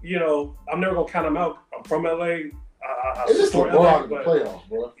being, you know, I'm never going to count them out. I'm from LA. It's just LeBron in the playoffs,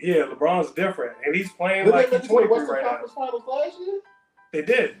 bro. Yeah, LeBron's different. And he's playing like he's 23 right now. Finals last year? They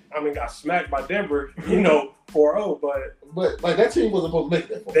did. I mean, got smacked by Denver, you know, 4-0, but like that team wasn't supposed to make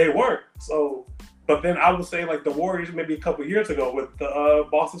that far. They weren't. So, but then I would say like the Warriors maybe a couple years ago with the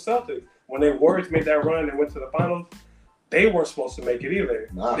Boston Celtics, when the Warriors made that run and went to the finals, they weren't supposed to make it either.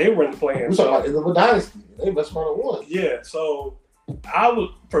 Nah. They weren't playing. We're talking about end of a dynasty. They best run it one. Yeah. So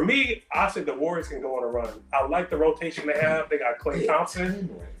for me, I say the Warriors can go on a run. I like the rotation they have. They got Klay Thompson.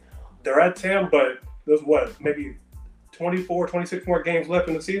 They're at 10, but there's maybe 24, 26 more games left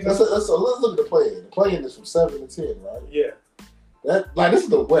in the season. Let's look at the play-in. The play-in is from 7 to 10, right? Yeah. This is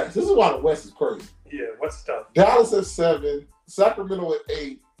the West. This is why the West is crazy. Yeah, West tough. Dallas at 7, Sacramento at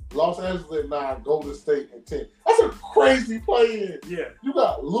 8, Los Angeles at 9, Golden State at 10. That's a crazy play-in. Yeah. You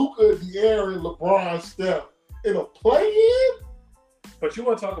got Luka, De'Aaron, LeBron, Steph in a play-in? But you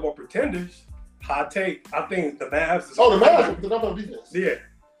want to talk about pretenders? Hot take. I think the Mavs. The Mavs. The number of defense. Yeah.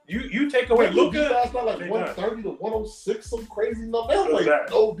 You take away Luka. That's not like 130 to 106, some crazy number. They don't play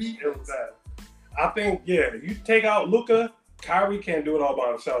no defense. It was bad. I think, you take out Luka, Kyrie can't do it all by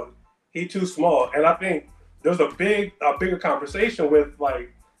himself. He too small. And I think there's a bigger conversation with,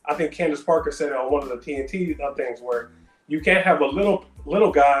 like, I think Candace Parker said it on one of the TNT things where you can't have a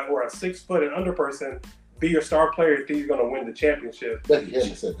little guy or a 6 foot and under person be your star player if he's going to win the championship. Becky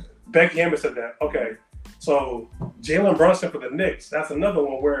Hammond said that. Becky Hammond said that. Okay. So Jalen Brunson for the Knicks. That's another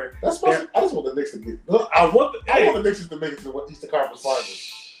one where I just want the Knicks to get. I want the Knicks to make it to the Eastern Conference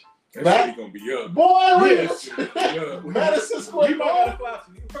Finals. That's gonna be up. Boy, Madison Square Garden.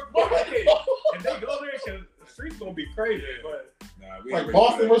 If they go there, the street's gonna be crazy. But like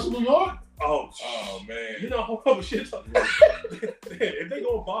Boston versus New York. Oh man. You know how shit. If they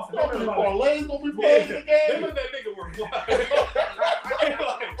go to Boston, Orlando's gonna be playing the game. They let that nigga work.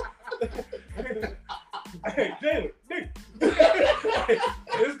 Hey, Jalen, nigga.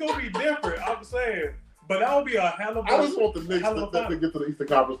 It's gonna be different. I'm saying, but that would be a hell of a. I just want the Knicks to get to the Eastern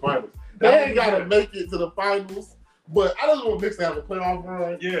Conference Finals. They ain't gotta make it to the finals, but I just want the Knicks to have a playoff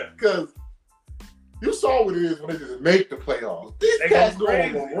run. Yeah, because you saw what it is when they just make the playoffs. These cats go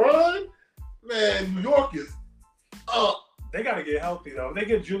on a run. Man, New York is up. They got to get healthy, though. If they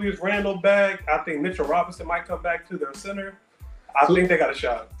get Julius Randle back, I think Mitchell Robinson might come back to their center. I think they got a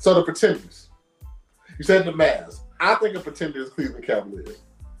shot. So the Pretenders. You said the Mavs. I think a Pretender is Cleveland Cavaliers.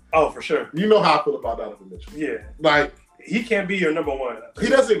 Oh, for sure. You know how I feel about Donovan Mitchell. Yeah. Like, he can't be your number one. He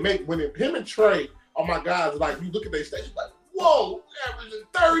doesn't make winning. Him and Trey are my guys. Like, you look at their stats, like, whoa, averaging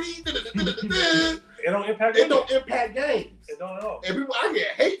 30. It don't impact games. It don't impact games. It don't at all. And people, I get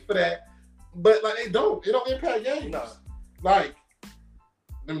hate for that. But like it don't impact games. No. Like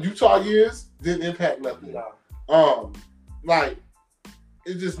them Utah years didn't impact nothing. No. Like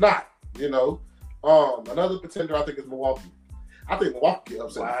it's just not, you know. Another pretender I think is Milwaukee. I think Milwaukee get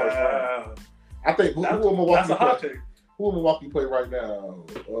upset in the first round. I think who will Milwaukee that's a hot play? take. Who will Milwaukee play right now?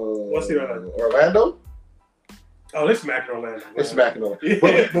 What's the Orlando? Oh, they're smacking Orlando. They're smacking Orlando.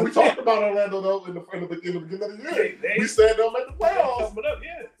 Yeah. But we talked about Orlando though in the beginning of the year. We said they'll make the playoffs.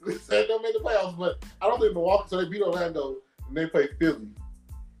 We said they'll make the playoffs, but I don't think Milwaukee. So they beat Orlando and they play Philly.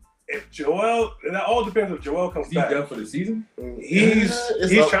 If Joel, and that all depends if Joel comes back. He's done for the season. He's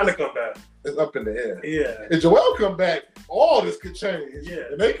trying to come back. It's up in the air. Yeah. If Joel come back, all this could change.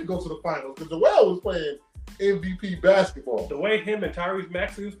 Yeah. And they could go to the finals because Joel was playing MVP basketball. The way him and Tyrese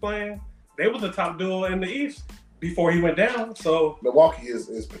Maxey was playing, they were the top duo in the East before he went down. So Milwaukee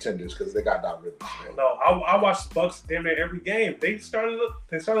is pretenders because they got Doc Rivers. No, I watched Bucks damn near every game. They started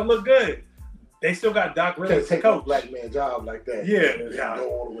to look good. They still got Doc You Rivers can't take coach. a black man job like that. Yeah.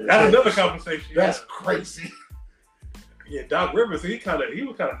 Go That's another conversation. That's crazy. Yeah, Doc Rivers, he was kind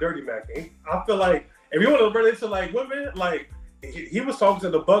of dirty macking. I feel like if you want to run into like women, like he was talking to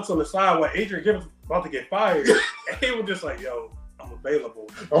the Bucks on the side while Adrian Gibbons was about to get fired, and he was just like, "Yo, I'm available."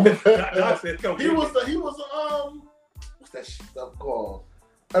 Doc said, "Come." He was what's that stuff called?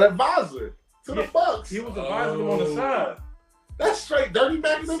 An advisor to the Bucks. He was advising them on the side. That's straight dirty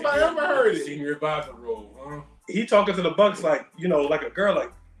macking if I ever heard it. Senior advisor role, huh? He talking to the Bucks like, like a girl,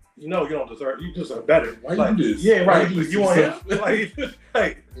 like, you don't deserve. You deserve better. Why like, you do this? Yeah, right. You You want him? Like,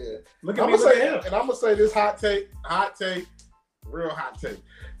 yeah. Look at me. Look at him. And I'm gonna say this hot take, real hot take.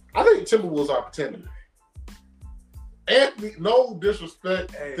 I think Timberwolves are pretending. Anthony, no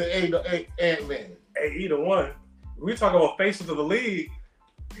disrespect to Ant-Man. Hey, either one. We talk about faces of the league.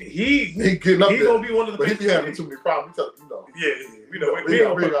 He getting up there. Gonna be one of the. But he be having too many problems. Yeah. We don't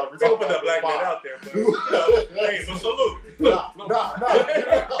put that black man out there. But, hey, so salute. Nah.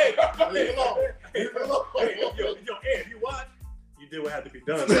 Leave it alone. Hey, yo, Ed, you watch? You did what had to be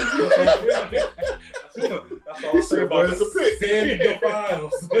done. That's all I'm saying about this. Send your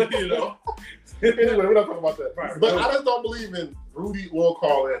files. Anyway, we're not talking about that. Right. But I just don't believe in Rudy or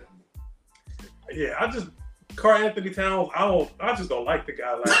Carl Anthony. Yeah, Carl Anthony Towns, I just don't like the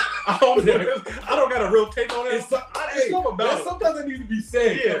guy. Like I don't got a real take on it. Sometimes it needs to be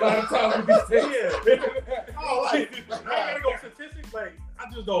said. Yeah. A lot of times it needs to be said. I don't like it. I gotta go statistics. Like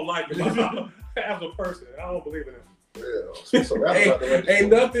I just don't like him as a person. I don't believe in him. Yeah. So that's ain't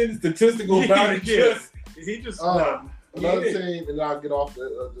nothing statistical about it. He just another team, and I'll get off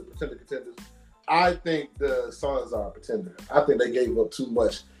the pretender contenders. I think the Suns are a pretender. I think they gave up too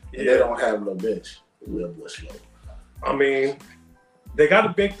much, and they don't have no bench. I mean, they got a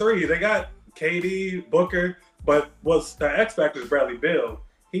big three. They got KD, Booker, but what's the X factor is Bradley Beal.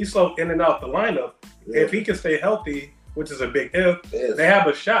 He's so in and out the lineup. Yeah. If he can stay healthy, which is a big if, they have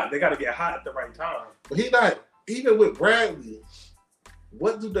a shot. They got to get hot at the right time. But he not, even with Bradley,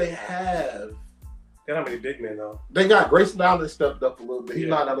 what do they have? They don't have any big men, though. They got Grayson Allen stepped up a little bit. He's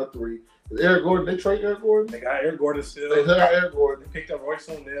not number 3. Eric Gordon, they trade Eric Gordon? They got Eric Gordon still. They got Eric Gordon. They picked up Royce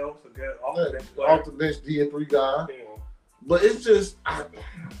O'Neal, a good off-the-bench player. Off-the-bench D3 guy. Yeah. But it's just, I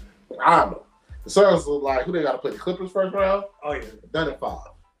don't know. The Suns look like, who they got to play? The Clippers first round? Oh, yeah. Done at 5.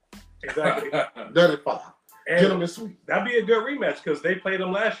 Exactly. Done at 5. Gentlemen sweep. That'd be a good rematch because they played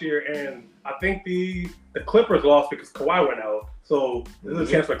them last year, and I think the Clippers lost because Kawhi went out. So there's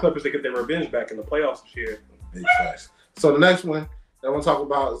a chance for the Clippers to get their revenge back in the playoffs this year. Big facts. So the next one that I want to talk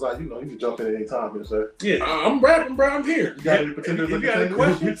about is like, you can jump in at any time here, sir. Yeah. I'm rapping, bro. I'm here. You got any pretenders? You got any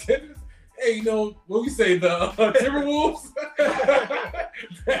questions? Hey, what we say, the Timberwolves?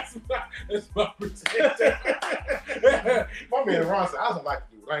 that's my pretender. My man Ron said, I don't like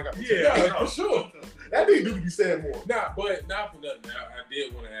to do it. I ain't got yeah, for sure. That need to be said more. Not for nothing. I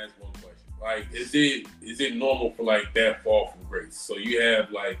did want to ask one question. Like, is it normal for like that fall from grace? So you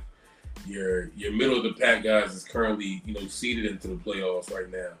have like your middle of the pack guys is currently seeded into the playoffs right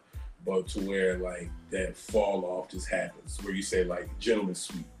now, but to where like that fall off just happens, where you say like gentlemen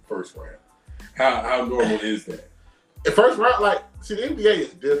sweep first round. How normal is that? The first round, the NBA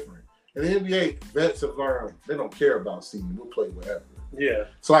is different. In the NBA, vets have learned they don't care about seeding. We'll play wherever. Yeah.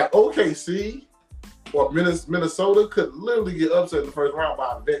 So like OKC or Minnesota could literally get upset in the first round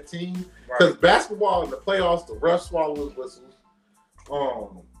by a vet team. Because basketball in the playoffs, the refs swallow those whistles.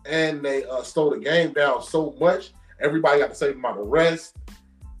 And they slow the game down so much. Everybody got the same amount of rest.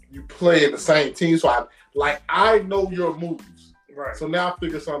 You play in the same team. So I know your moves. Right. So now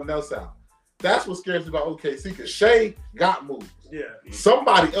figure something else out. That's what scares me about OKC because Shea got moves. Yeah.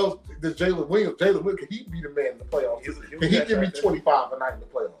 Somebody else, this Jalen Williams, can he be the man in the playoffs? Can he give me 25 a night in the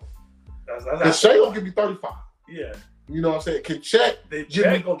playoffs? Because Shea will give me 35. Yeah. You know what I'm saying? Can Chet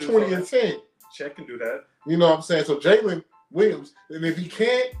give me 20 and 10? Chet can do that. You know what I'm saying? So Jalen Williams, and if he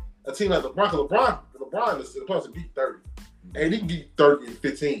can't, a team like LeBron is supposed to beat 30. And he can get 30 and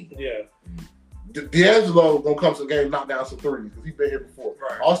 15. Yeah. D'Angelo gonna come to the game, knock down some threes because he's been here before.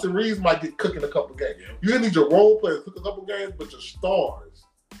 Right. Austin Reeves might get cooking a couple games. Yeah. You need your role players to cook a couple games, but your stars.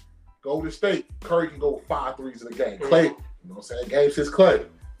 Golden State, Curry can go 5 threes in a game. Clay, you know what I'm saying? Game 6 Clay.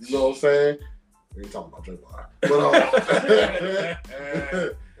 You know what I'm saying? We ain't talking about Draymond. But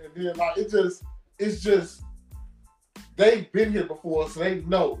and then it's just they've been here before, so they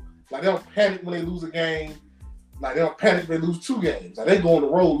know. Like they don't panic when they lose a game. Like they don't panic when they lose 2 games. Like they go on the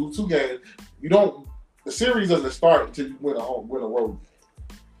road, lose 2 games. The series doesn't start until you win a road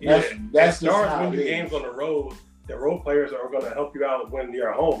game. That's just how winning games on the road. The role players are going to help you out when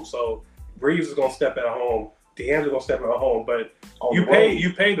you're at home. So Reeves is going to step at home. D'Angelo gonna step at home, but you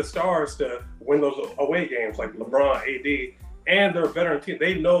pay the stars to win those away games like LeBron, AD, and they're a veteran team.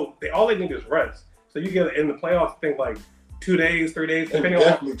 They know all they need is rest. So you get in the playoffs, I think like 2 days, 3 days, depending on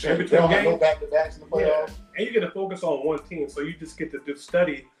in between games. They don't have no back-to-backs in the playoffs. Yeah. And you get to focus on one team, so you just get to do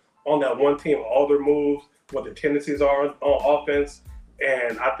study on that one team, all their moves, what their tendencies are on offense,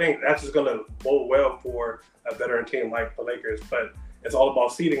 and I think that's just gonna bode well for a veteran team like the Lakers. But it's all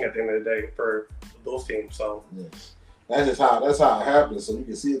about seeding at the end of the day for those teams. So yes. That's how it happens. So you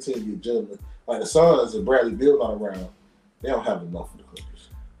can see a team get gentlemen. Like the Suns and Bradley Beal not around, they don't have enough for the Clippers.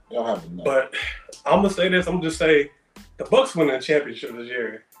 They don't have enough. But I'm gonna say this. I'm gonna just say the Bucks winning the championship this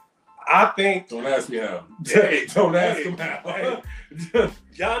year. I think. Don't ask me how. Don't ask him how.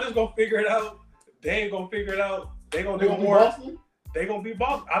 Giannis gonna figure it out. They ain't gonna figure it out. They gonna do more. Boston? They gonna be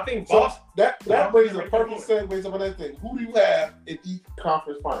Boston. I think Boston. So that brings a perfect segue to that thing. Who do you have in each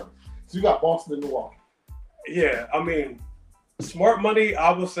conference finals? So you got Boston and Milwaukee. Yeah, I mean, smart money.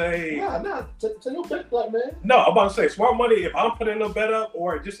 I would say. Nah. Take your pick, black man. No, I'm about to say smart money. If I'm putting a bet up,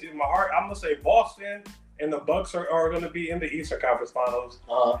 or just in my heart, I'm gonna say Boston and the Bucks are gonna be in the Eastern Conference Finals.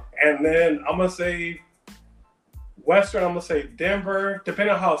 And then I'm gonna say Western. I'm gonna say Denver,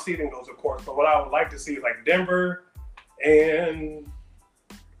 depending on how seeding goes, of course. But what I would like to see is like Denver. And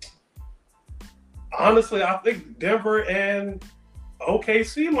honestly, I think Denver and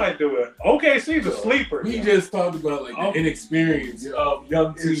OKC might do it. OKC's a sleeper. We just talked about like the inexperience of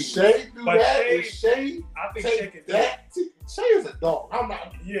young teams. If Shea do that, if Shea I think Shea can do that. Shea is a dog. I'm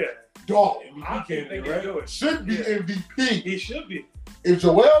not. Yeah. Dog. I think they can do it. Should be MVP. He should be. If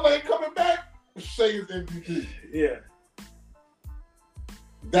Joel ain't coming back, Shea is MVP. Yeah.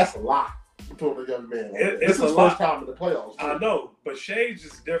 That's a lot. For a young man. It's his first time in the playoffs. I know, but Shea's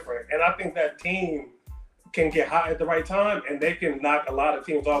just different. And I think that team can get hot at the right time, and they can knock a lot of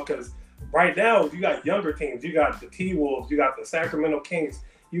teams off. Because right now, you got younger teams. You got the T-Wolves. You got the Sacramento Kings.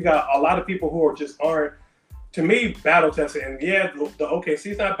 You got a lot of people who aren't, to me, battle-tested. And yeah, the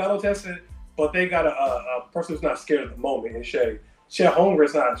OKC's not battle-tested, but they got a person who's not scared of the moment in Shea. Shea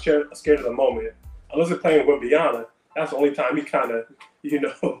Holmgren's not scared of the moment. Unless they're playing with Wembanyama. That's the only time he kind of,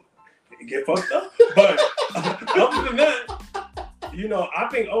 get fucked up. But other than that, I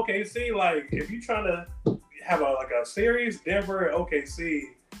think OKC, like, if you're trying to have a series, Denver and OKC.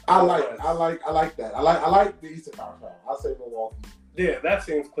 I like that. I like the Eastern Conference. I say Milwaukee. Yeah, that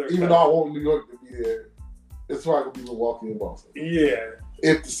seems clear. Even though I want New York to be there, it's probably gonna be Milwaukee and Boston. Yeah.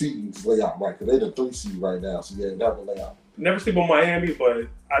 If the seedings lay out right, because they're the 3 seed right now, so yeah, that will lay out. Never sleep on Miami, but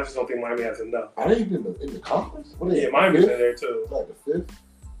I just don't think Miami has enough. Are they even in the conference? Yeah, Miami's in there too. Like the 5th.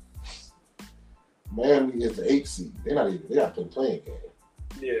 Miami is the 8th seed. They got to play playing game.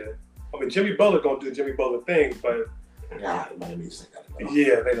 Yeah. I mean, Jimmy Butler gonna do Jimmy Butler thing, but Miami got enough.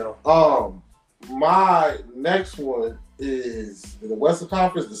 Yeah, they know. My next one is in the Western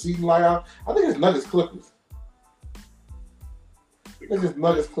Conference, the season layout. I think it's Nuggets Clippers. I think it's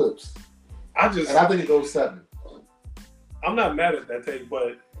Nuggets Clips. I think it goes 7. I'm not mad at that take,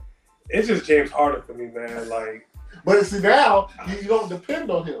 but it's just James Harden for me, man. Like, but see now you don't depend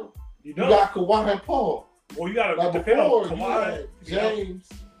on him. You got Kawhi and Paul. Well, you got to depend on Kawhi. James.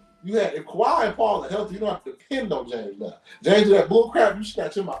 If Kawhi and Paul are healthy, you don't have to depend on James now. James do that bull crap, you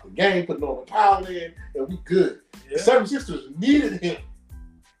snatch him out the game, put Norman Powell in, and we good. Yeah. The 76ers needed him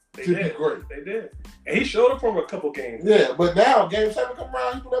to be great. They did. And he showed up for a couple games. Yeah, but now game 7 come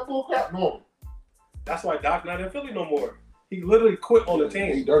around, he put that bull crap Norman. That's why Doc not in Philly no more. He literally quit on the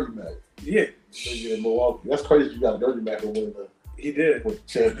team. He dirty Mac. Yeah. Milwaukee. That's crazy. You got a dirty Mac and win the. He did.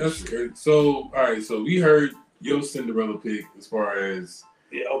 That's great. So, all right. So we heard your Cinderella pick as far as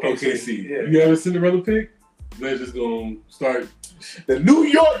OKC. Yeah. You have a Cinderella pick? Let's just go start. The New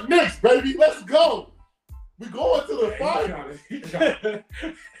York Knicks, baby. Let's go. We going to the finals.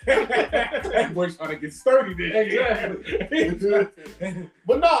 That boy's trying to get sturdy there. Exactly.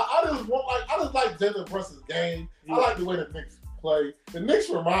 But no, I just like Jalen Brunson's game. Yeah. I like the way the Knicks play. The Knicks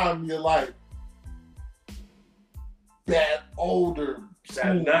remind me of like that older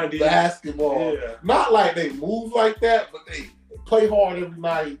school basketball. Yeah. Not like they move like that, but they play hard every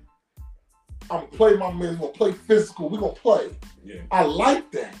night. I'm gonna play my men. We're gonna play physical. We're gonna play. Yeah. I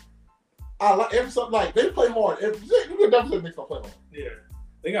like that. I like something like they play hard. You can definitely make them play hard. Yeah,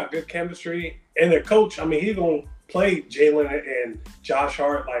 they got good chemistry, and their coach. I mean, he's gonna play Jalen and Josh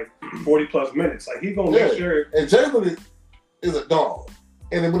Hart like 40+ minutes. Like he's gonna make sure. And Jalen is a dog.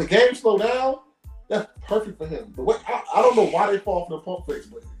 And then when the game slow down, that's perfect for him. But I don't know why they fall for the pump fakes,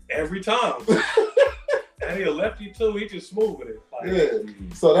 but every time. And he'll lefty too. He just smooth with it. Like, yeah.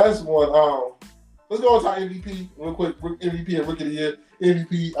 So that's one. Let's go on to our MVP real quick. MVP and Rookie of the Year.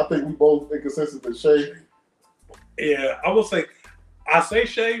 MVP, I think we both in consensus with Shea. Yeah, I will say, I say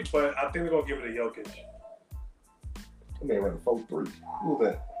Shea, but I think they're gonna give it to Jokic. I mean, running 4-3. Who was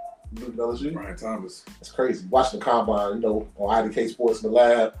that? LSU? Brian Thomas. That's crazy. Watching the combine, you know, on IDK Sports in the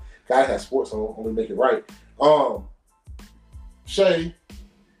lab. Guy has sports on, only make it right. Shea,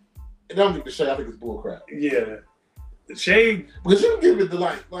 it don't give the Shea. I think it's bullcrap. Yeah, Shea, because you can give it to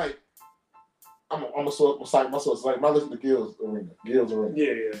like I'm a sort of cite my sources. Like, I listen to Gil's Arena. Yeah.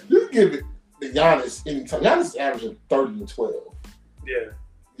 You can give it to Giannis anytime. Giannis is averaging 30 and 12. Yeah.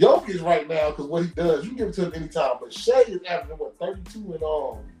 Jokic right now, because what he does, you can give it to him anytime. But Shea is averaging 32 and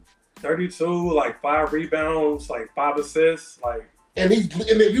 32, like 5 rebounds, like 5 assists, like. And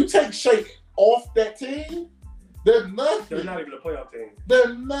if you take Shea off that team, they're nothing. They're not even a playoff team.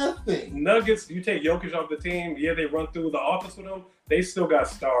 They're nothing. Nuggets, you take Jokic off the team, yeah, they run through the office with him. They still got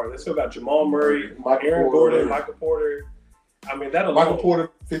stars. They still got Jamal Murray, Aaron Gordon, Michael Porter. I mean, that alone. Michael Porter,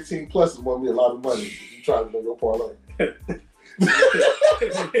 15 plus is going to be a lot of money. You try to make your parlay.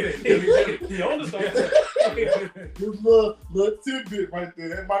 He owned us something. This little tidbit right there.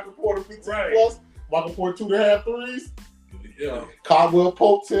 That Michael Porter 15 plus. Michael Porter 2.5 threes. Yeah. Caldwell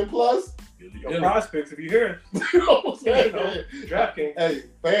Pope 10 plus. Your prospects, if you hear You know what I'm saying? DraftKings. Hey,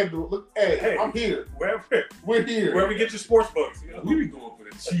 FanDuel, look, hey, I'm here. We're here. Where we get your sports books. You know? We be going for the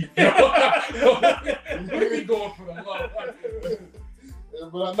cheap. We be going for the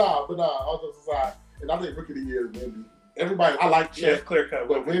low. But all jokes aside, and I think Rookie of the Year is Wemby. Everybody, I like Chet. Yeah, clear cut.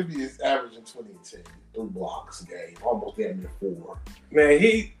 But Wemby is averaging 20 and 10. 3 blocks a game. Almost damn near 4. Man,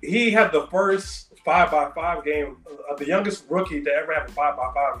 he had the first 5x5 game, the youngest rookie to ever have a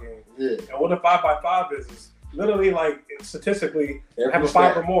 5x5 game. Yeah. And what a 5x5 is literally like statistically Every have a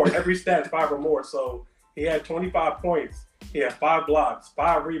stat. 5 or more. Every stat is 5 or more. So he had 25 points. He had 5 blocks,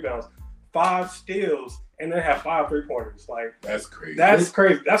 5 rebounds, 5 steals, and then had 5 3-pointers. Like that's crazy. That's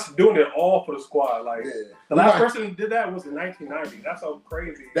crazy. That's doing it all for the squad. Like the last person who did that was in 1990. That's so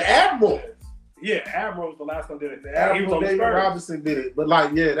crazy. The Admiral. Yeah, Admiral was the last one did it. He was on David Spurs. Robinson did it. But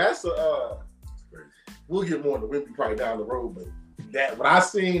like, yeah, that's crazy. We'll get more into Wemby probably down the road, but that what I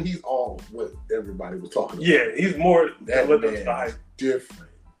seen, he's all what everybody was talking about. Yeah, he's more that than man style.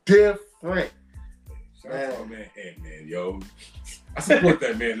 different. Shout out to my man Ant-Man, yo. I support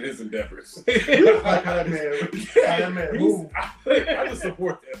that man in his endeavors. That man move. I just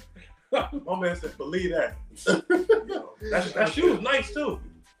support that. My man said, believe that. That shoe was nice too.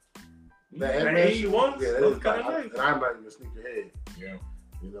 That 81? Yeah, that was is kind of nice. nice. And I'm not even a sneakerhead. Yeah.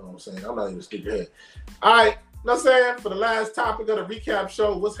 You know what I'm saying? I'm not even a sneakerhead. All right. Know what I'm saying? For the last topic of the recap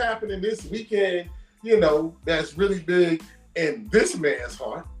show, what's happening this weekend, you know, that's really big in this man's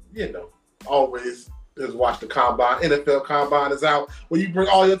heart, you know, always is watch the combine. NFL combine is out where you bring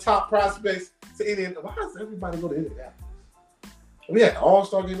all your top prospects to Indianapolis. Why does everybody go to Indianapolis? We had an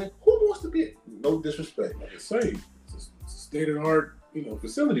all-star game. Who wants to be it? No disrespect. Like I say, it's a state-of-the-art,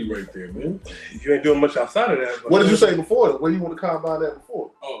 facility right there, man. You ain't doing much outside of that. What did you say before? Where you want to combine that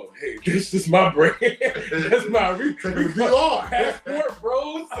before? Oh, hey, this is my brand. That's my VR. passport,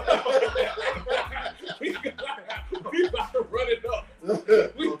 bros. we about to run it up.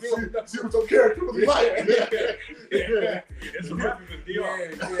 See what your character was like. Yeah. It's a rap with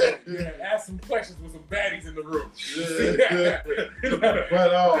DR. Yeah. Ask some questions with some baddies in the room.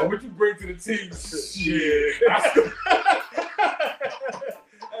 But what you bring to the team? Shit. Shit.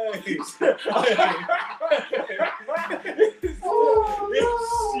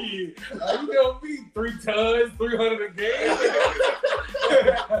 You know me, 3 tons, 300 a game.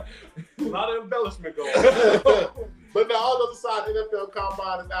 A lot of embellishment going on. But now, all the other side, NFL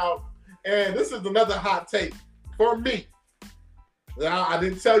Combine is out. And this is another hot take for me. Now, I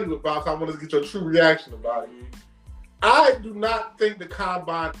didn't tell you about, so I wanted to get your true reaction about it. I do not think the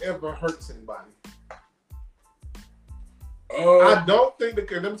Combine ever hurts anybody. I don't think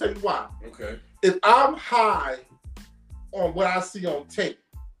let me tell you why. Okay. If I'm high on what I see on tape,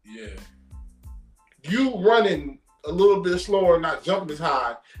 you running a little bit slower, not jumping as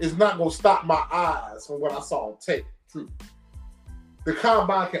high, is not going to stop my eyes from what I saw on tape. True. The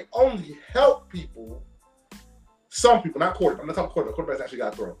combine can only help people. Some people, not quarterbacks. I'm not talking quarterbacks. Quarterbacks actually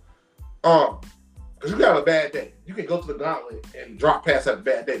got to throw. Because you can have a bad day. You can go to the gauntlet and drop pass have a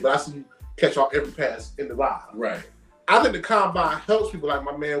bad day, but I see you catch off every pass in the live. Right. I think the combine helps people like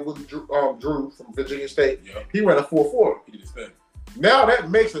my man Willie Drew from Virginia State. Yep. He ran a 4.4. He did his thing. Now that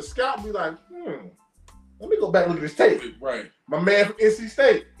makes a scout be like, let me go back and look at his tape. Right. My man from NC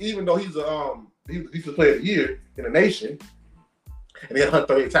State, even though he's he's the player of the year in the nation, and he had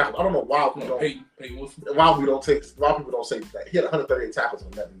 138 tackles. I don't know why people don't say that. He had 138 tackles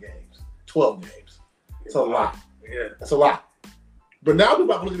in 11 games, 12 games. It's a lot. Yeah, that's a lot. But now we're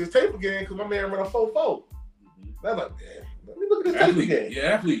about to look at his tape again because my man ran a 4.4. They're like, man, let me look at this tape again. Yeah,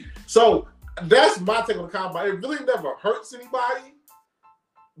 athlete. So that's my take on the combine. It really never hurts anybody,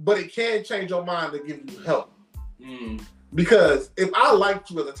 but it can change your mind to give you help. Because if I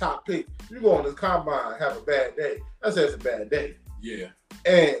liked you as a top pick, you go on this combine, have a bad day. I say it's a bad day. Yeah.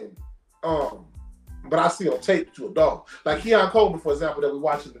 And but I see on tape that you a dog. Like Keon Coleman, for example, that we're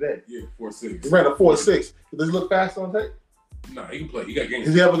watching today. Yeah, 4.6. He ran a 4.6. Does he look fast on tape? No, he can play. He got games.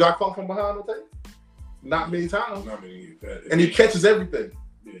 Has he ever got caught from behind on tape? Not many times. Not many. And he catches everything.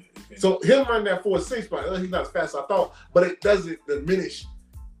 Yeah. So him running that 4.6, but he's not as fast as I thought. But it doesn't diminish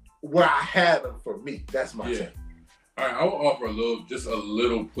where I have him for me. That's my take. All right, I will offer just a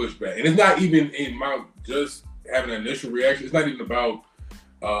little pushback, and it's not even in my just having an initial reaction. It's not even about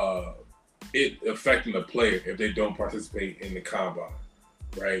it affecting the player if they don't participate in the combine,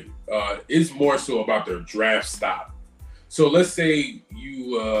 right? It's more so about their draft stock. So let's say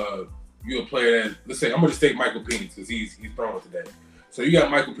you're a player that, let's say I'm gonna just take Michael Penix because he's throwing today. So you got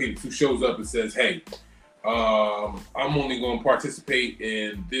Michael Penix who shows up and says, "Hey, I'm only going to participate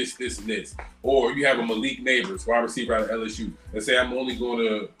in this, and this." Or you have a Malik Neighbors, wide receiver out of LSU, and say, "I'm only going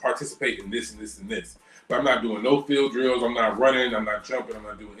to participate in this, and this, and this. But I'm not doing no field drills. I'm not running. I'm not jumping. I'm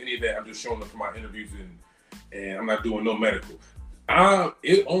not doing any of that. I'm just showing up for my interviews, and I'm not doing no medical."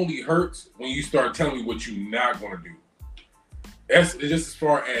 It only hurts when you start telling me what you're not going to do. That's just as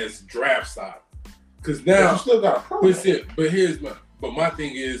far as draft stock. Because now, but you still got a problem. But my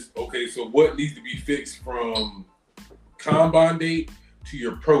thing is, okay, so what needs to be fixed from combine date to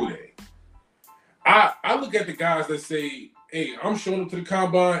your pro day? I look at the guys that say, "Hey, I'm showing up to the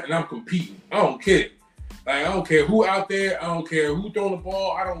combine and I'm competing. I don't care. Like, I don't care who out there. I don't care who throwing the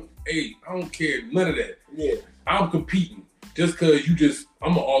ball. I don't care none of that. Yeah, I'm competing just because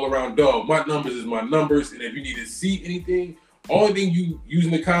I'm an all-around dog. My numbers is my numbers, and if you need to see anything, only thing you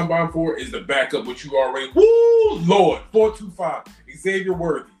using the combine for is to back up what you already. Woo, Lord, 4.25. Xavier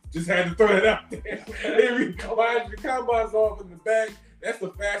Worthy. Just had to throw that out there. The combine's off in the back. That's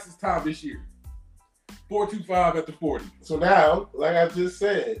the fastest time this year. 4.25 at the 40. So now, like I just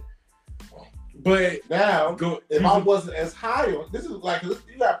said, but now if I wasn't as high on this is like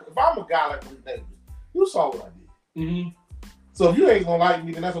if I'm a guy like Malik Neighbors, you saw what I did. Mm-hmm. So if you ain't gonna like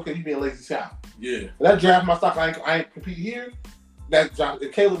me, then that's okay. You being a lazy child. Yeah. And that draft my stock. I ain't compete here. That draft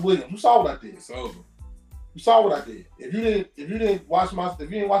Caleb Williams. You saw what I did. It's over. You saw what I did. If you didn't watch my tape,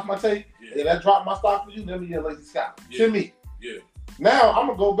 and that dropped my stock for you, then you're a lazy scout. Yeah. To me. Yeah. Now I'm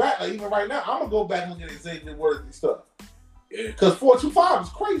gonna go back. Like even right now, I'm gonna go back and look at Xavier Worthy stuff. Yeah. Because 4.25 is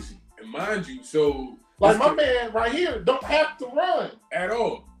crazy. And mind you, so like my man right here don't have to run at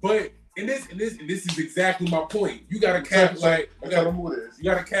all. But and this is exactly my point. You got a cat you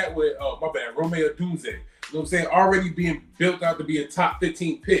got a cat with Romeo Dunze. You know what I'm saying? Already being built out to be a top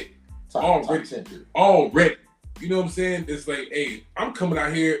 15 pick. Already. You know what I'm saying? It's like, hey, I'm coming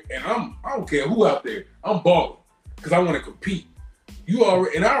out here and I don't care who out there. I'm balling because I want to compete. I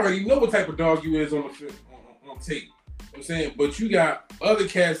already know what type of dog you is on tape. You know what I'm saying? But you got other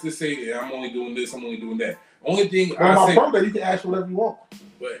cats that say, yeah, I'm only doing this, I'm only doing that. Only thing my birthday, you can ask whatever you want.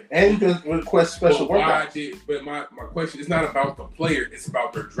 And you can request special workouts. But my question is not about the player, it's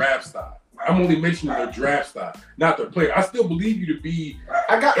about their draft style. I'm only mentioning their draft style, not their player. I still believe you to be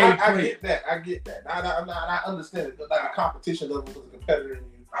I get that. I understand it. Like a competition level with a competitor in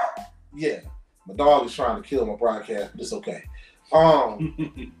you. Yeah. My dog is trying to kill my broadcast, but it's okay.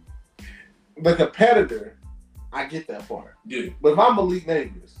 The competitor, I get that part. Yeah. But if I'm Malik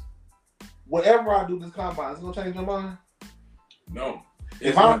Neighbors, whatever I do this combine, is it gonna change your mind? No.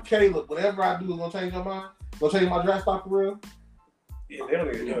 If I'm Caleb, whatever I do is gonna change your mind? Gonna change my draft stock for real? Yeah, they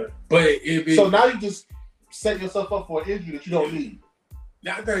don't even do it. But so now you just set yourself up for an injury that you don't need.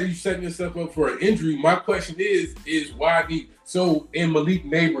 Not that you setting yourself up for an injury. My question is why so in Malik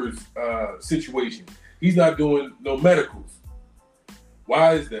Neighbors' situation, he's not doing no medicals.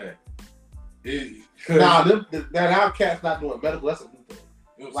 Why is that? That outcast not doing medical, that's a new thing.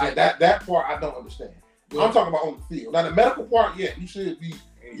 You know like that part I don't understand. Well, I'm talking about on the field. Now the medical part, yeah, you should be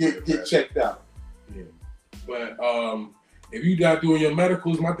get checked out. Yeah. But if you're not doing your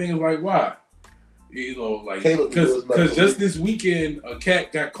medicals, my thing is like, why? You know, like because just this weekend, a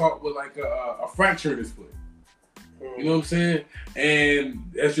cat got caught with like a fracture in his foot. You know what I'm saying?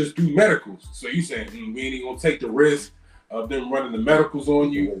 And that's just through medicals. So you saying we ain't even gonna take the risk of them running the medicals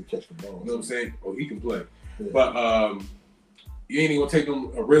on you. Really catch the ball, you know what I'm saying? Oh, he can play, but you ain't even gonna take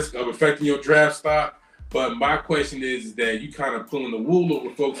a risk of affecting your draft stock. But my question is that you kind of pulling the wool over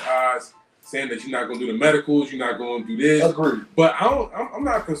folks' eyes, saying that you're not going to do the medicals, you're not going to do this. Agreed. But I'm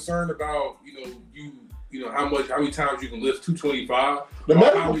not concerned about you how many times you can lift 225. The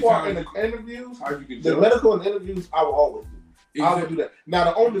medical part in the interviews, medical and interviews, I will always do. Exactly. I would do that.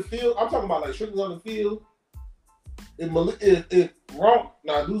 Now, on the field, I'm talking about like strictly on the field. If wrong,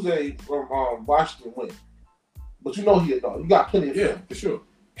 now Duze from Washington win, but you know he a dog. You got plenty of film. Yeah, for sure.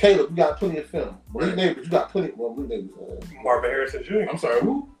 Caleb, you got plenty of film. Right. Neighbors, you got plenty. Well, Marvin Harrison Jr. I'm sorry,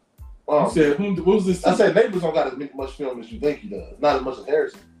 who? You said who? What was this? I said Neighbors don't got as much film as you think he does. Not as much as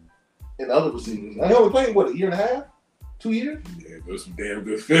Harrison and the other receivers. He only played a year and a half, 2 years. Yeah, it was some damn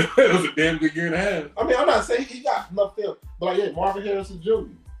good film. It was a damn good year and a half. I mean, I'm not saying he got enough film, but like, Marvin Harrison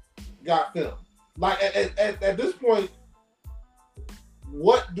Jr. got film. Like at this point,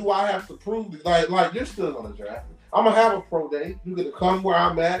 what do I have to prove? Like you're still gonna draft me. I'm gonna have a pro day. You get to come where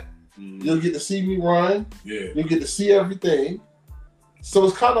I'm at. Mm-hmm. You'll get to see me run. Yeah. You'll get to see everything. So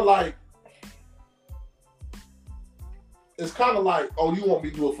it's kind of like, oh, you want me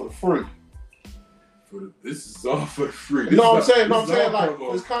to do it for the free? This is all for free. You know what I'm saying? Like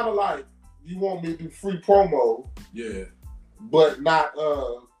promo. It's kind of like you want me to do free promo. Yeah. But not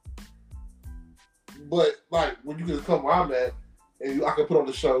but like when you can come where I'm at and I can put on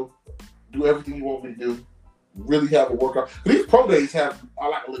the show, do everything you want me to do, really have a workout. These pro days are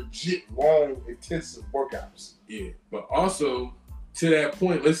like legit long, intensive workouts. Yeah. But also to that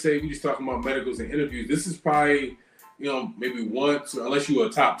point, let's say we just talking about medicals and interviews. This is probably, maybe once, unless you're a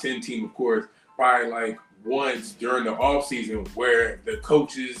top 10 team, of course, probably like once during the off season where the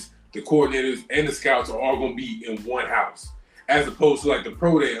coaches, the coordinators, and the scouts are all going to be in one house, as opposed to like the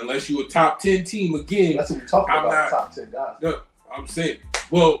pro day. Unless you're a top 10 team, again, that's what we're talking about. Top 10 guys. No, I'm saying,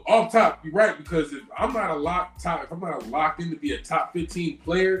 well, off top, you're right, because if I'm not locked in to be a top 15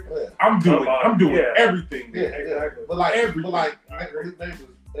 player, yeah. I'm doing everything. Yeah, exactly. But like every 32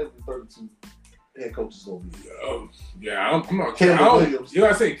 head coach is gonna be. Yeah, I'm not. Caleb Williams. You know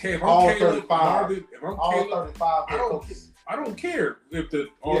what I say? Caleb. All Caleb, 35. Marvin, if I'm all Caleb, 35 head coaches. I don't care if the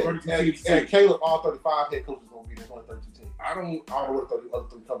all 32 teams. And Caleb, all 35 head coaches gonna be. There's only 32 teams. I don't know where the other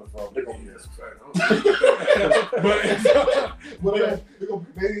three coming from. They're gonna be that's a fact. But they're gonna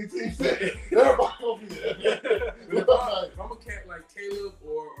be many teams. Everybody gonna be there. If I'm a cat like Caleb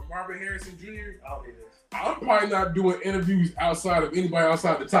or Marvin Harrison Jr., I'm probably not doing interviews outside of anybody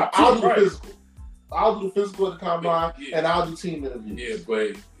outside the top two. I'll do the physical. I'll do the physical at the combine, and I'll do team interviews. Yeah,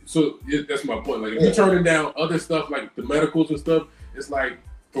 but so that's my point. Like, if you're turning down other stuff like the medicals and stuff, it's like,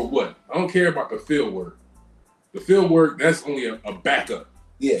 for what? I don't care about the field work. The field work, that's only a backup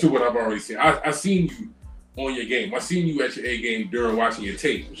to what I've already seen. I seen you on your game. I seen you at your A game during watching your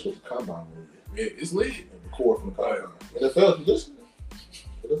tape. It's the combine. It's lit. And the core from the combine. NFL position.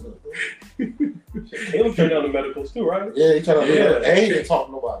 Caleb turned down the medicals too, right? Yeah, he turned down the medicals. And he didn't talk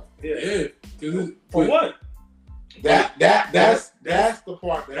to nobody. Yeah. For what? That's the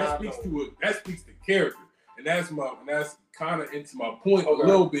part that speaks to character. And that's kind of into my point a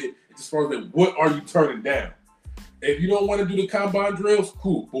little bit as far as like, what are you turning down? If you don't want to do the combine drills,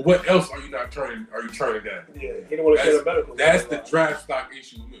 cool. But what else are you turning down? Yeah, he don't want to get a medical. That's the draft stock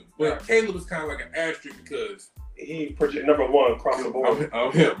issue with me. But Caleb is kind of like an asterisk because he project number one across the board.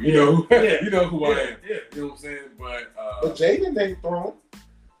 I'm him. You know who I am. Yeah. You know what I'm saying? But Jaden ain't thrown.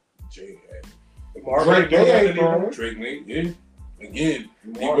 Jaden. Drake ain't thrown. Drake ain't. Yeah. Again,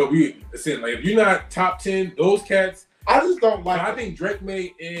 but like if you're not top 10, those cats. I just don't like. I think Drake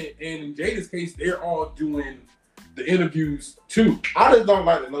May and in Jada's case, they're all doing the interviews too. I just don't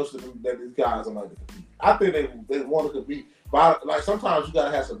like the notion that these guys are like to compete. I think they want to compete, but like sometimes you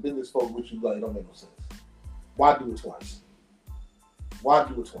gotta have some business folk with you. Like, it don't make no sense. Why do it twice?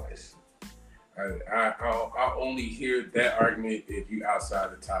 I only hear that argument if you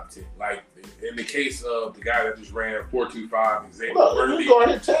outside the top 10. Like in the case of the guy that just ran 4.25, Xavier Worthy. He's going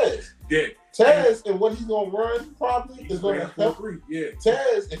to hit Tez. Yeah. Tez and what he's going to run probably is going to help. Yeah.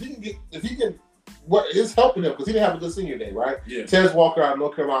 Tez, if he can, what is helping him because he didn't have a good senior day, right? Yeah. Tez Walker out of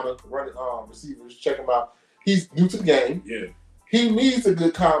North Carolina, running receivers, check him out. He's new to the game. Yeah. He needs a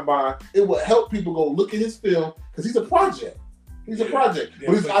good combine. It will help people go look at his film because he's a project. He's a project.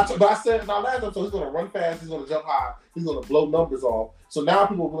 Yeah, but I said in our last episode, he's going to run fast, he's going to jump high, he's going to blow numbers off. So now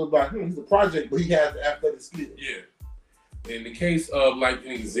people will look like, he's a project, but he has the athletic skill. Yeah. In the case of like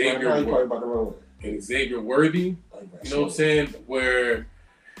an Xavier Worthy, you know what I'm saying? Where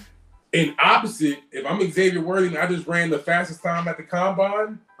in opposite, if I'm Xavier Worthy and I just ran the fastest time at the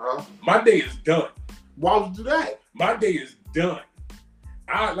combine, my day is done. Why would you do that? My day is done.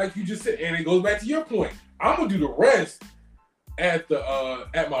 Like you just said, and it goes back to your point. I'm gonna do the rest at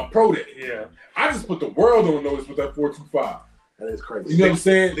my pro day. Yeah. I just put the world on notice with that 4.25. That is crazy. You know what I'm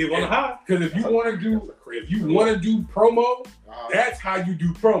saying? Leave on high. Because if you want to do promo, that's how you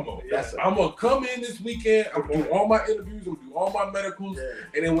do promo. Yeah. I'm gonna come in this weekend. I'm gonna do all my interviews. I'm gonna do all my medicals,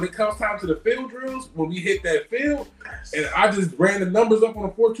 and then when it comes time to the field drills, when we hit that field, and I just ran the numbers up on a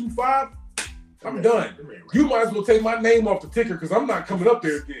 4.25, I'm done. You might as well take my name off the ticker because I'm not coming up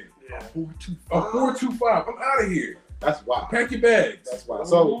there again. Yeah. A 4.25. I'm out of here. That's wild. Pack your bags. That's wild.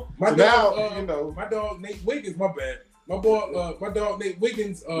 So my dog, dog, you know, my dog Nate Wiggins. My bad. My dog Nate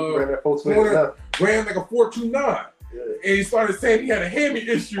Wiggins ran ran like a 4.29. Yeah. And he started saying he had a hammy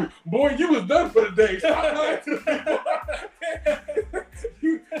issue. Boy, you was done for the day. Stop lying to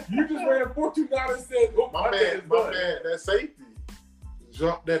people. you just ran a 4.29 and said, "Oh, my man, that safety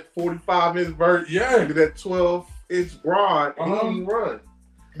jumped that 45-inch vert into that 12-inch broad and he didn't run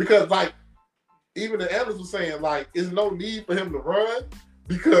because like even the analysts were saying like, there's no need for him to run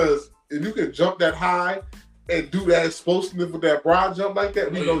because if you can jump that high and do that explosiveness with that broad jump like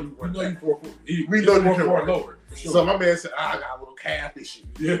that, we know you run. We know you can run lower. Sure. So my man said, I got a little calf issue.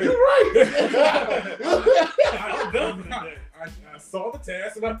 Yeah. You're right. I saw the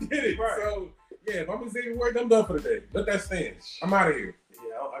task and I did it. Right. So yeah, if I'm gonna say the word, I'm done for the day. Let that stand. I'm out of here.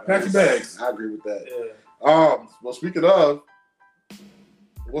 Yeah, pack your bags. I agree with that. Yeah. Well, speaking of,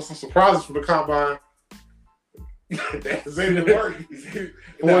 what's some surprises from the combine? That didn't work.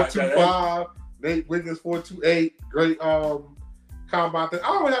 4.25. Nate Wiggins 4.28. Great combine thing. I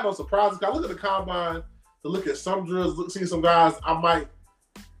don't have no surprises. I look at the combine to look at some drills, see some guys I might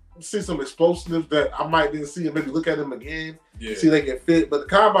see some explosiveness that I might didn't see and maybe look at them again, see they can fit. But the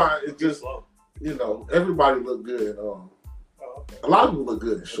combine is just, you know, everybody look good. A lot of people look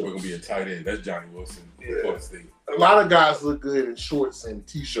good in shorts. We're gonna be a tight end. That's Johnny Wilson. Yeah. A lot of guys look good in shorts and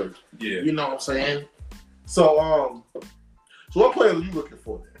t-shirts. Yeah, you know what I'm saying. So, what players are you looking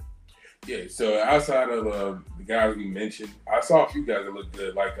for then? Yeah, so outside of the guys we mentioned, I saw a few guys that looked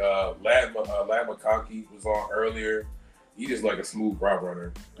good. Like Lad McConkey was on earlier. He just like a smooth route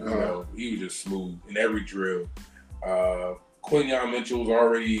runner. You know, he was just smooth in every drill. Quinyon Mitchell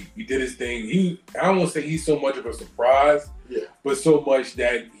was he did his thing. I don't want to say he's so much of a surprise, but so much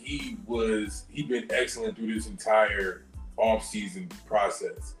that he been excellent through this entire off-season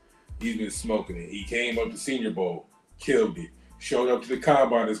process. He's been smoking it. He came up to Senior Bowl, killed it. Showed up to the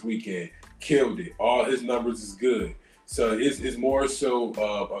combine this weekend, killed it. All his numbers is good. So it's more so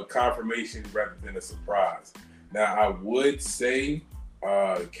of a confirmation rather than a surprise. Now I would say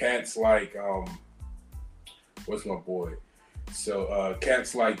cats like what's my boy? So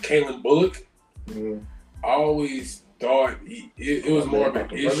cats like Kalen Bullock. I always thought it was more of an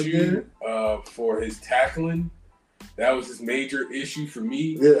issue for his tackling. That was his major issue for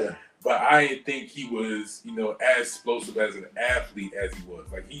me. Yeah. But I didn't think he was, you know, as explosive as an athlete as he was.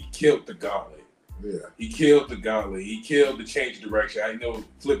 Like, he killed the gauntlet. Yeah. He killed the gauntlet. He killed the change of direction. I know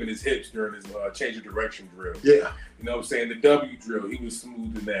flipping his hips during his change of direction drill. Yeah. You know what I'm saying? The W drill, he was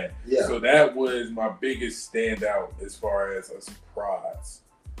smooth in that. Yeah. So that was my biggest standout as far as a surprise.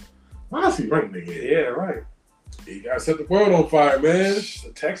 Why is he running again? Yeah, right. He got to set the world on fire, man.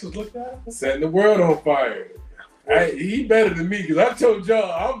 Texas looked at him? Setting the world on fire. He better than me because I told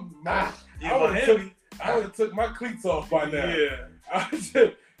y'all I would have took my cleats off by now. Yeah.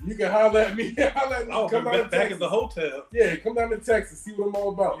 You can holler at me. Come down back at the hotel. Yeah, come down to Texas, see what I'm all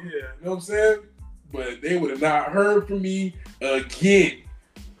about. Yeah. You know what I'm saying? But they would have not heard from me again.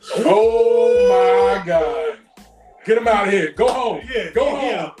 Oh my God. Get him out of here. Go home. Yeah. Go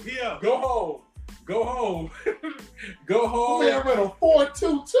home. Go home. Go home. Go home. Man, ran a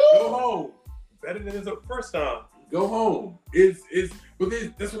 4.22. Go home. Better than his first time. Go home. But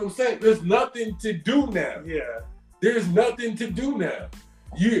that's what I'm saying. There's nothing to do now. Yeah. There's nothing to do now.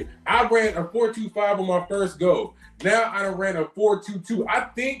 I ran a 4.25 on my first go. Now I done ran a 4.22. I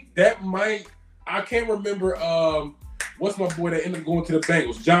think that I can't remember what's my boy that ended up going to the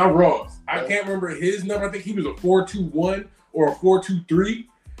Bengals? John Ross. I can't remember his number. I think he was a 4.21 or a 4.23.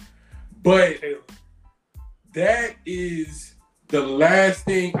 But that is the last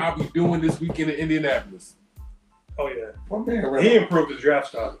thing I'll be doing this weekend in Indianapolis. Oh yeah, he improved his draft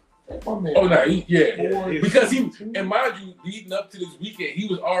stock. Oh no, because and mind you, leading up to this weekend, he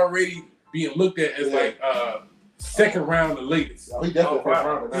was already being looked at as like second round, the latest. Oh, he definitely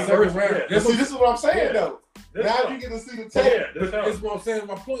first round. Yeah. See, this is what I'm saying though. Now you get to see the tape. That's what I'm saying.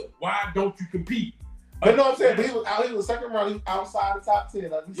 My point. Why don't you compete? You know what I'm saying? But he was second round. He was outside the top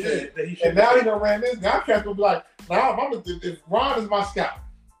 10, like you said. And now he done ran this. Now cats will be like, now if Ron is my scout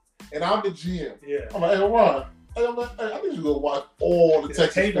and I'm the GM, I'm like, hey Ron. I need you to go watch all the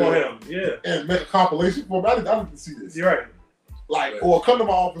Texas tape on him, and make a compilation for him. I need to see this. You're right. Like, or come to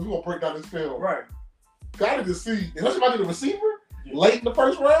my office, we're gonna break down this film. Right. Gotta just see, especially if I need a receiver late in the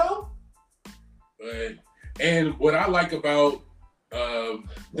first round. And what I like about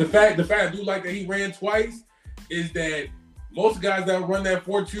the fact I do like that he ran twice is that most guys that run that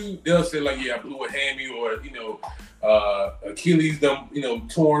 4.2, they'll say like, yeah, I blew a hammy or Achilles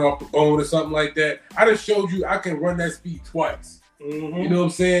torn off the bone or something like that. I just showed you I can run that speed twice. Mm-hmm. You know what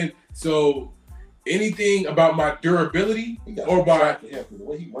I'm saying? So anything about my durability or by the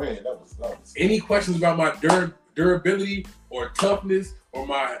way he ran, that was any questions about my durability or toughness or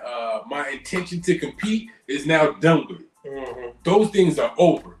my intention to compete is now done with. Mm-hmm. Those things are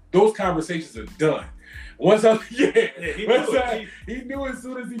over. Those conversations are done. Once he knew as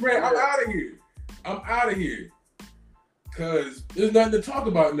soon as he ran, I'm out of here. I'm out of here. Cause there's nothing to talk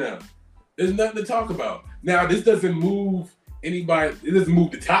about now. There's nothing to talk about. Now this doesn't move anybody. It doesn't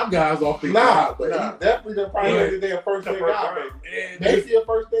move the top guys off the he definitely the probably their first day guy. Maybe a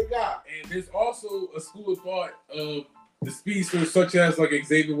first day guy. And there's also a school of thought of the speedsters such as like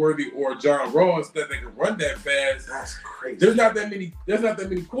Xavier Worthy or John Ross that they can run that fast. That's crazy. There's not that many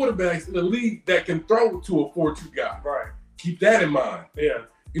quarterbacks in the league that can throw to a 4.2 guy. Right. Keep that in mind. Yeah.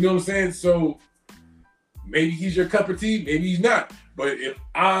 You know what I'm saying? So maybe he's your cup of tea, maybe he's not. But if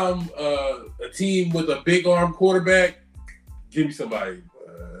I'm a team with a big arm quarterback, give me somebody.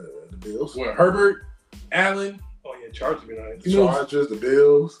 The Bills. What, Herbert, Allen. Oh yeah, Chargers be nice. The Chargers, the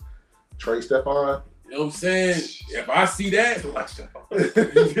Bills, Trey Stephon. You know what I'm saying? If I see that, that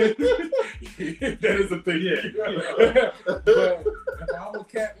is a thing. Yeah. But if I'm a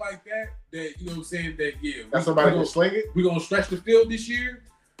cat like that, you know what I'm saying? That's somebody gonna sling it. We're gonna stretch the field this year,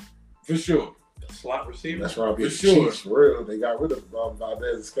 for sure. The slot receiver. That's right. For sure. Chiefs, for real. They got rid of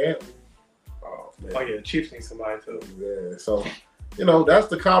Valdez and Scantling. Oh yeah, the Chiefs need somebody too. Yeah. So, that's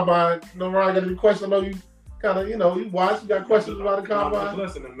the combine. Ryan, got any questions? I know you kind of, you watch. You got questions about the combine? I'm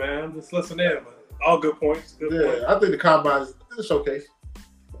just listening, man. I'm just listening. All good points. Good points. I think the combine is a showcase.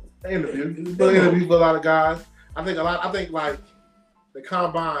 Interview with a lot of guys. I think like the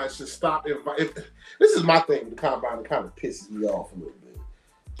combine should stop. This is my thing. The combine that kind of pisses me off a little bit.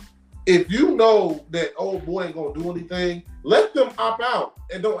 If you know that old boy ain't gonna do anything, let them opt out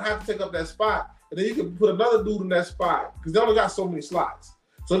and don't have to take up that spot. And then you can put another dude in that spot because they only got so many slots.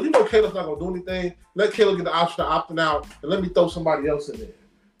 So if you know Caleb's not gonna do anything, let Caleb get the option of opting out and let me throw somebody else in there.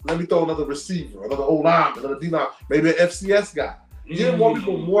 Let me throw another receiver, another O-line, another D-line, maybe an FCS guy. Give more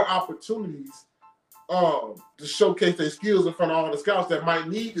people more opportunities to showcase their skills in front of all the scouts that might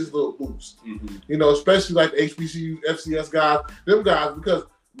need this little boost. Mm-hmm. Especially like the HBCU, FCS guys, them guys, because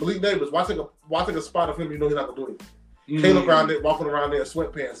Malik Neighbors, why take a spot of him he's not gonna do anything? Mm-hmm. Caleb around there, walking around there in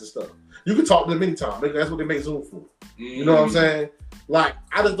sweatpants and stuff. You can talk to them anytime. That's what they make Zoom for. Mm-hmm. You know what I'm saying? Like,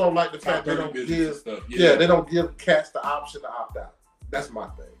 I just don't like the fact they don't give they don't give cats the option to opt out. That's my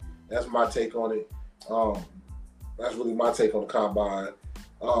thing. That's my take on it. That's really my take on the combine.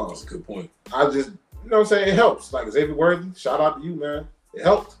 That's a good point. I just, what I'm saying? It helps. Like Xavier Worthy, shout out to you, man. It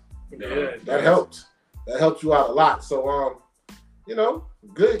helped. Yeah, that helped. That helped you out a lot. So,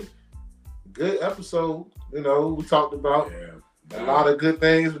 good episode. We talked about a lot of good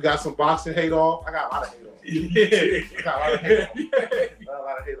things. We got some boxing hate off. I got a lot of hate off. Yeah. I got a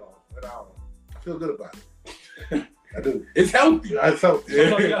lot of hate off. But I feel good about it. I do. It's healthy. It's healthy.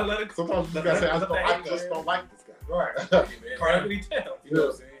 Sometimes you gotta let it. Sometimes you gotta say, I just don't like this guy. Right. Privately tell. You know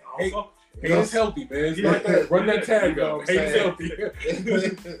what I'm saying? Hate is healthy, man. It's like that. Run that tag up. Hate is healthy.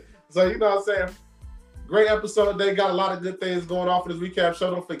 So, you know what I'm saying? Great episode today. Got a lot of good things going on for this recap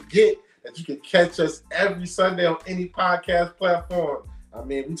show. Don't forget that you can catch us every Sunday on any podcast platform. I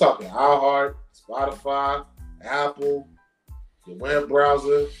mean, we talking iHeart, Spotify, Apple, your web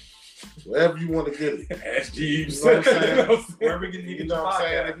browser, wherever you want to get it. Ask Jeeves. You know what I'm saying? Wherever you You know what I'm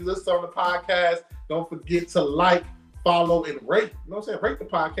saying? If you listen on the podcast, don't forget to like, follow, and rate. You know what I'm saying? Rate the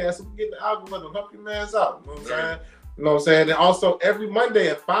podcast so we can get the algorithm. Help your mans out. You know what I'm saying? You know what I'm saying? And also every Monday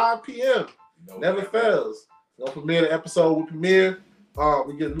at 5 p.m. Never fails. Don't premiere the episode. We premiere.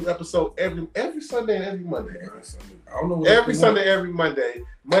 We get a new episode every Sunday and every Monday. I don't know. Every Sunday, every Monday.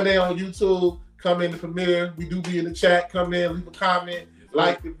 Monday on YouTube. Come in the premiere. We do be in the chat. Come in, leave a comment,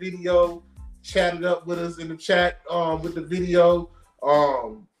 like the video, chat it up with us in the chat with the video.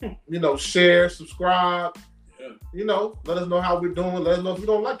 Share, subscribe. Yeah. Let us know how we're doing. Let us know if you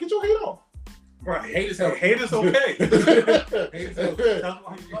don't like. Get your hate off. Right. Hate is okay. Hate is okay. Get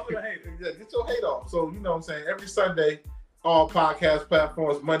your hate off. So, you know what I'm saying? Every Sunday, all podcast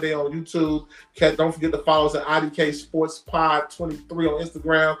platforms, Monday on YouTube. Don't forget to follow us at IDK Sports Pod 23 on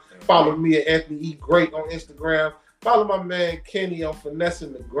Instagram. Follow me at Anthony E. Great on Instagram. Follow my man Kenny on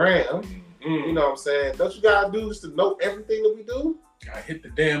Finessing the Gram. You know what I'm saying? Don't you gotta do just to know everything that we do? Gotta hit the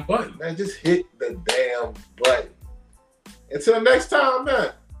damn button. Man, just hit the damn button. Until next time,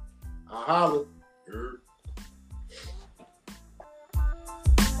 man. I'll holler.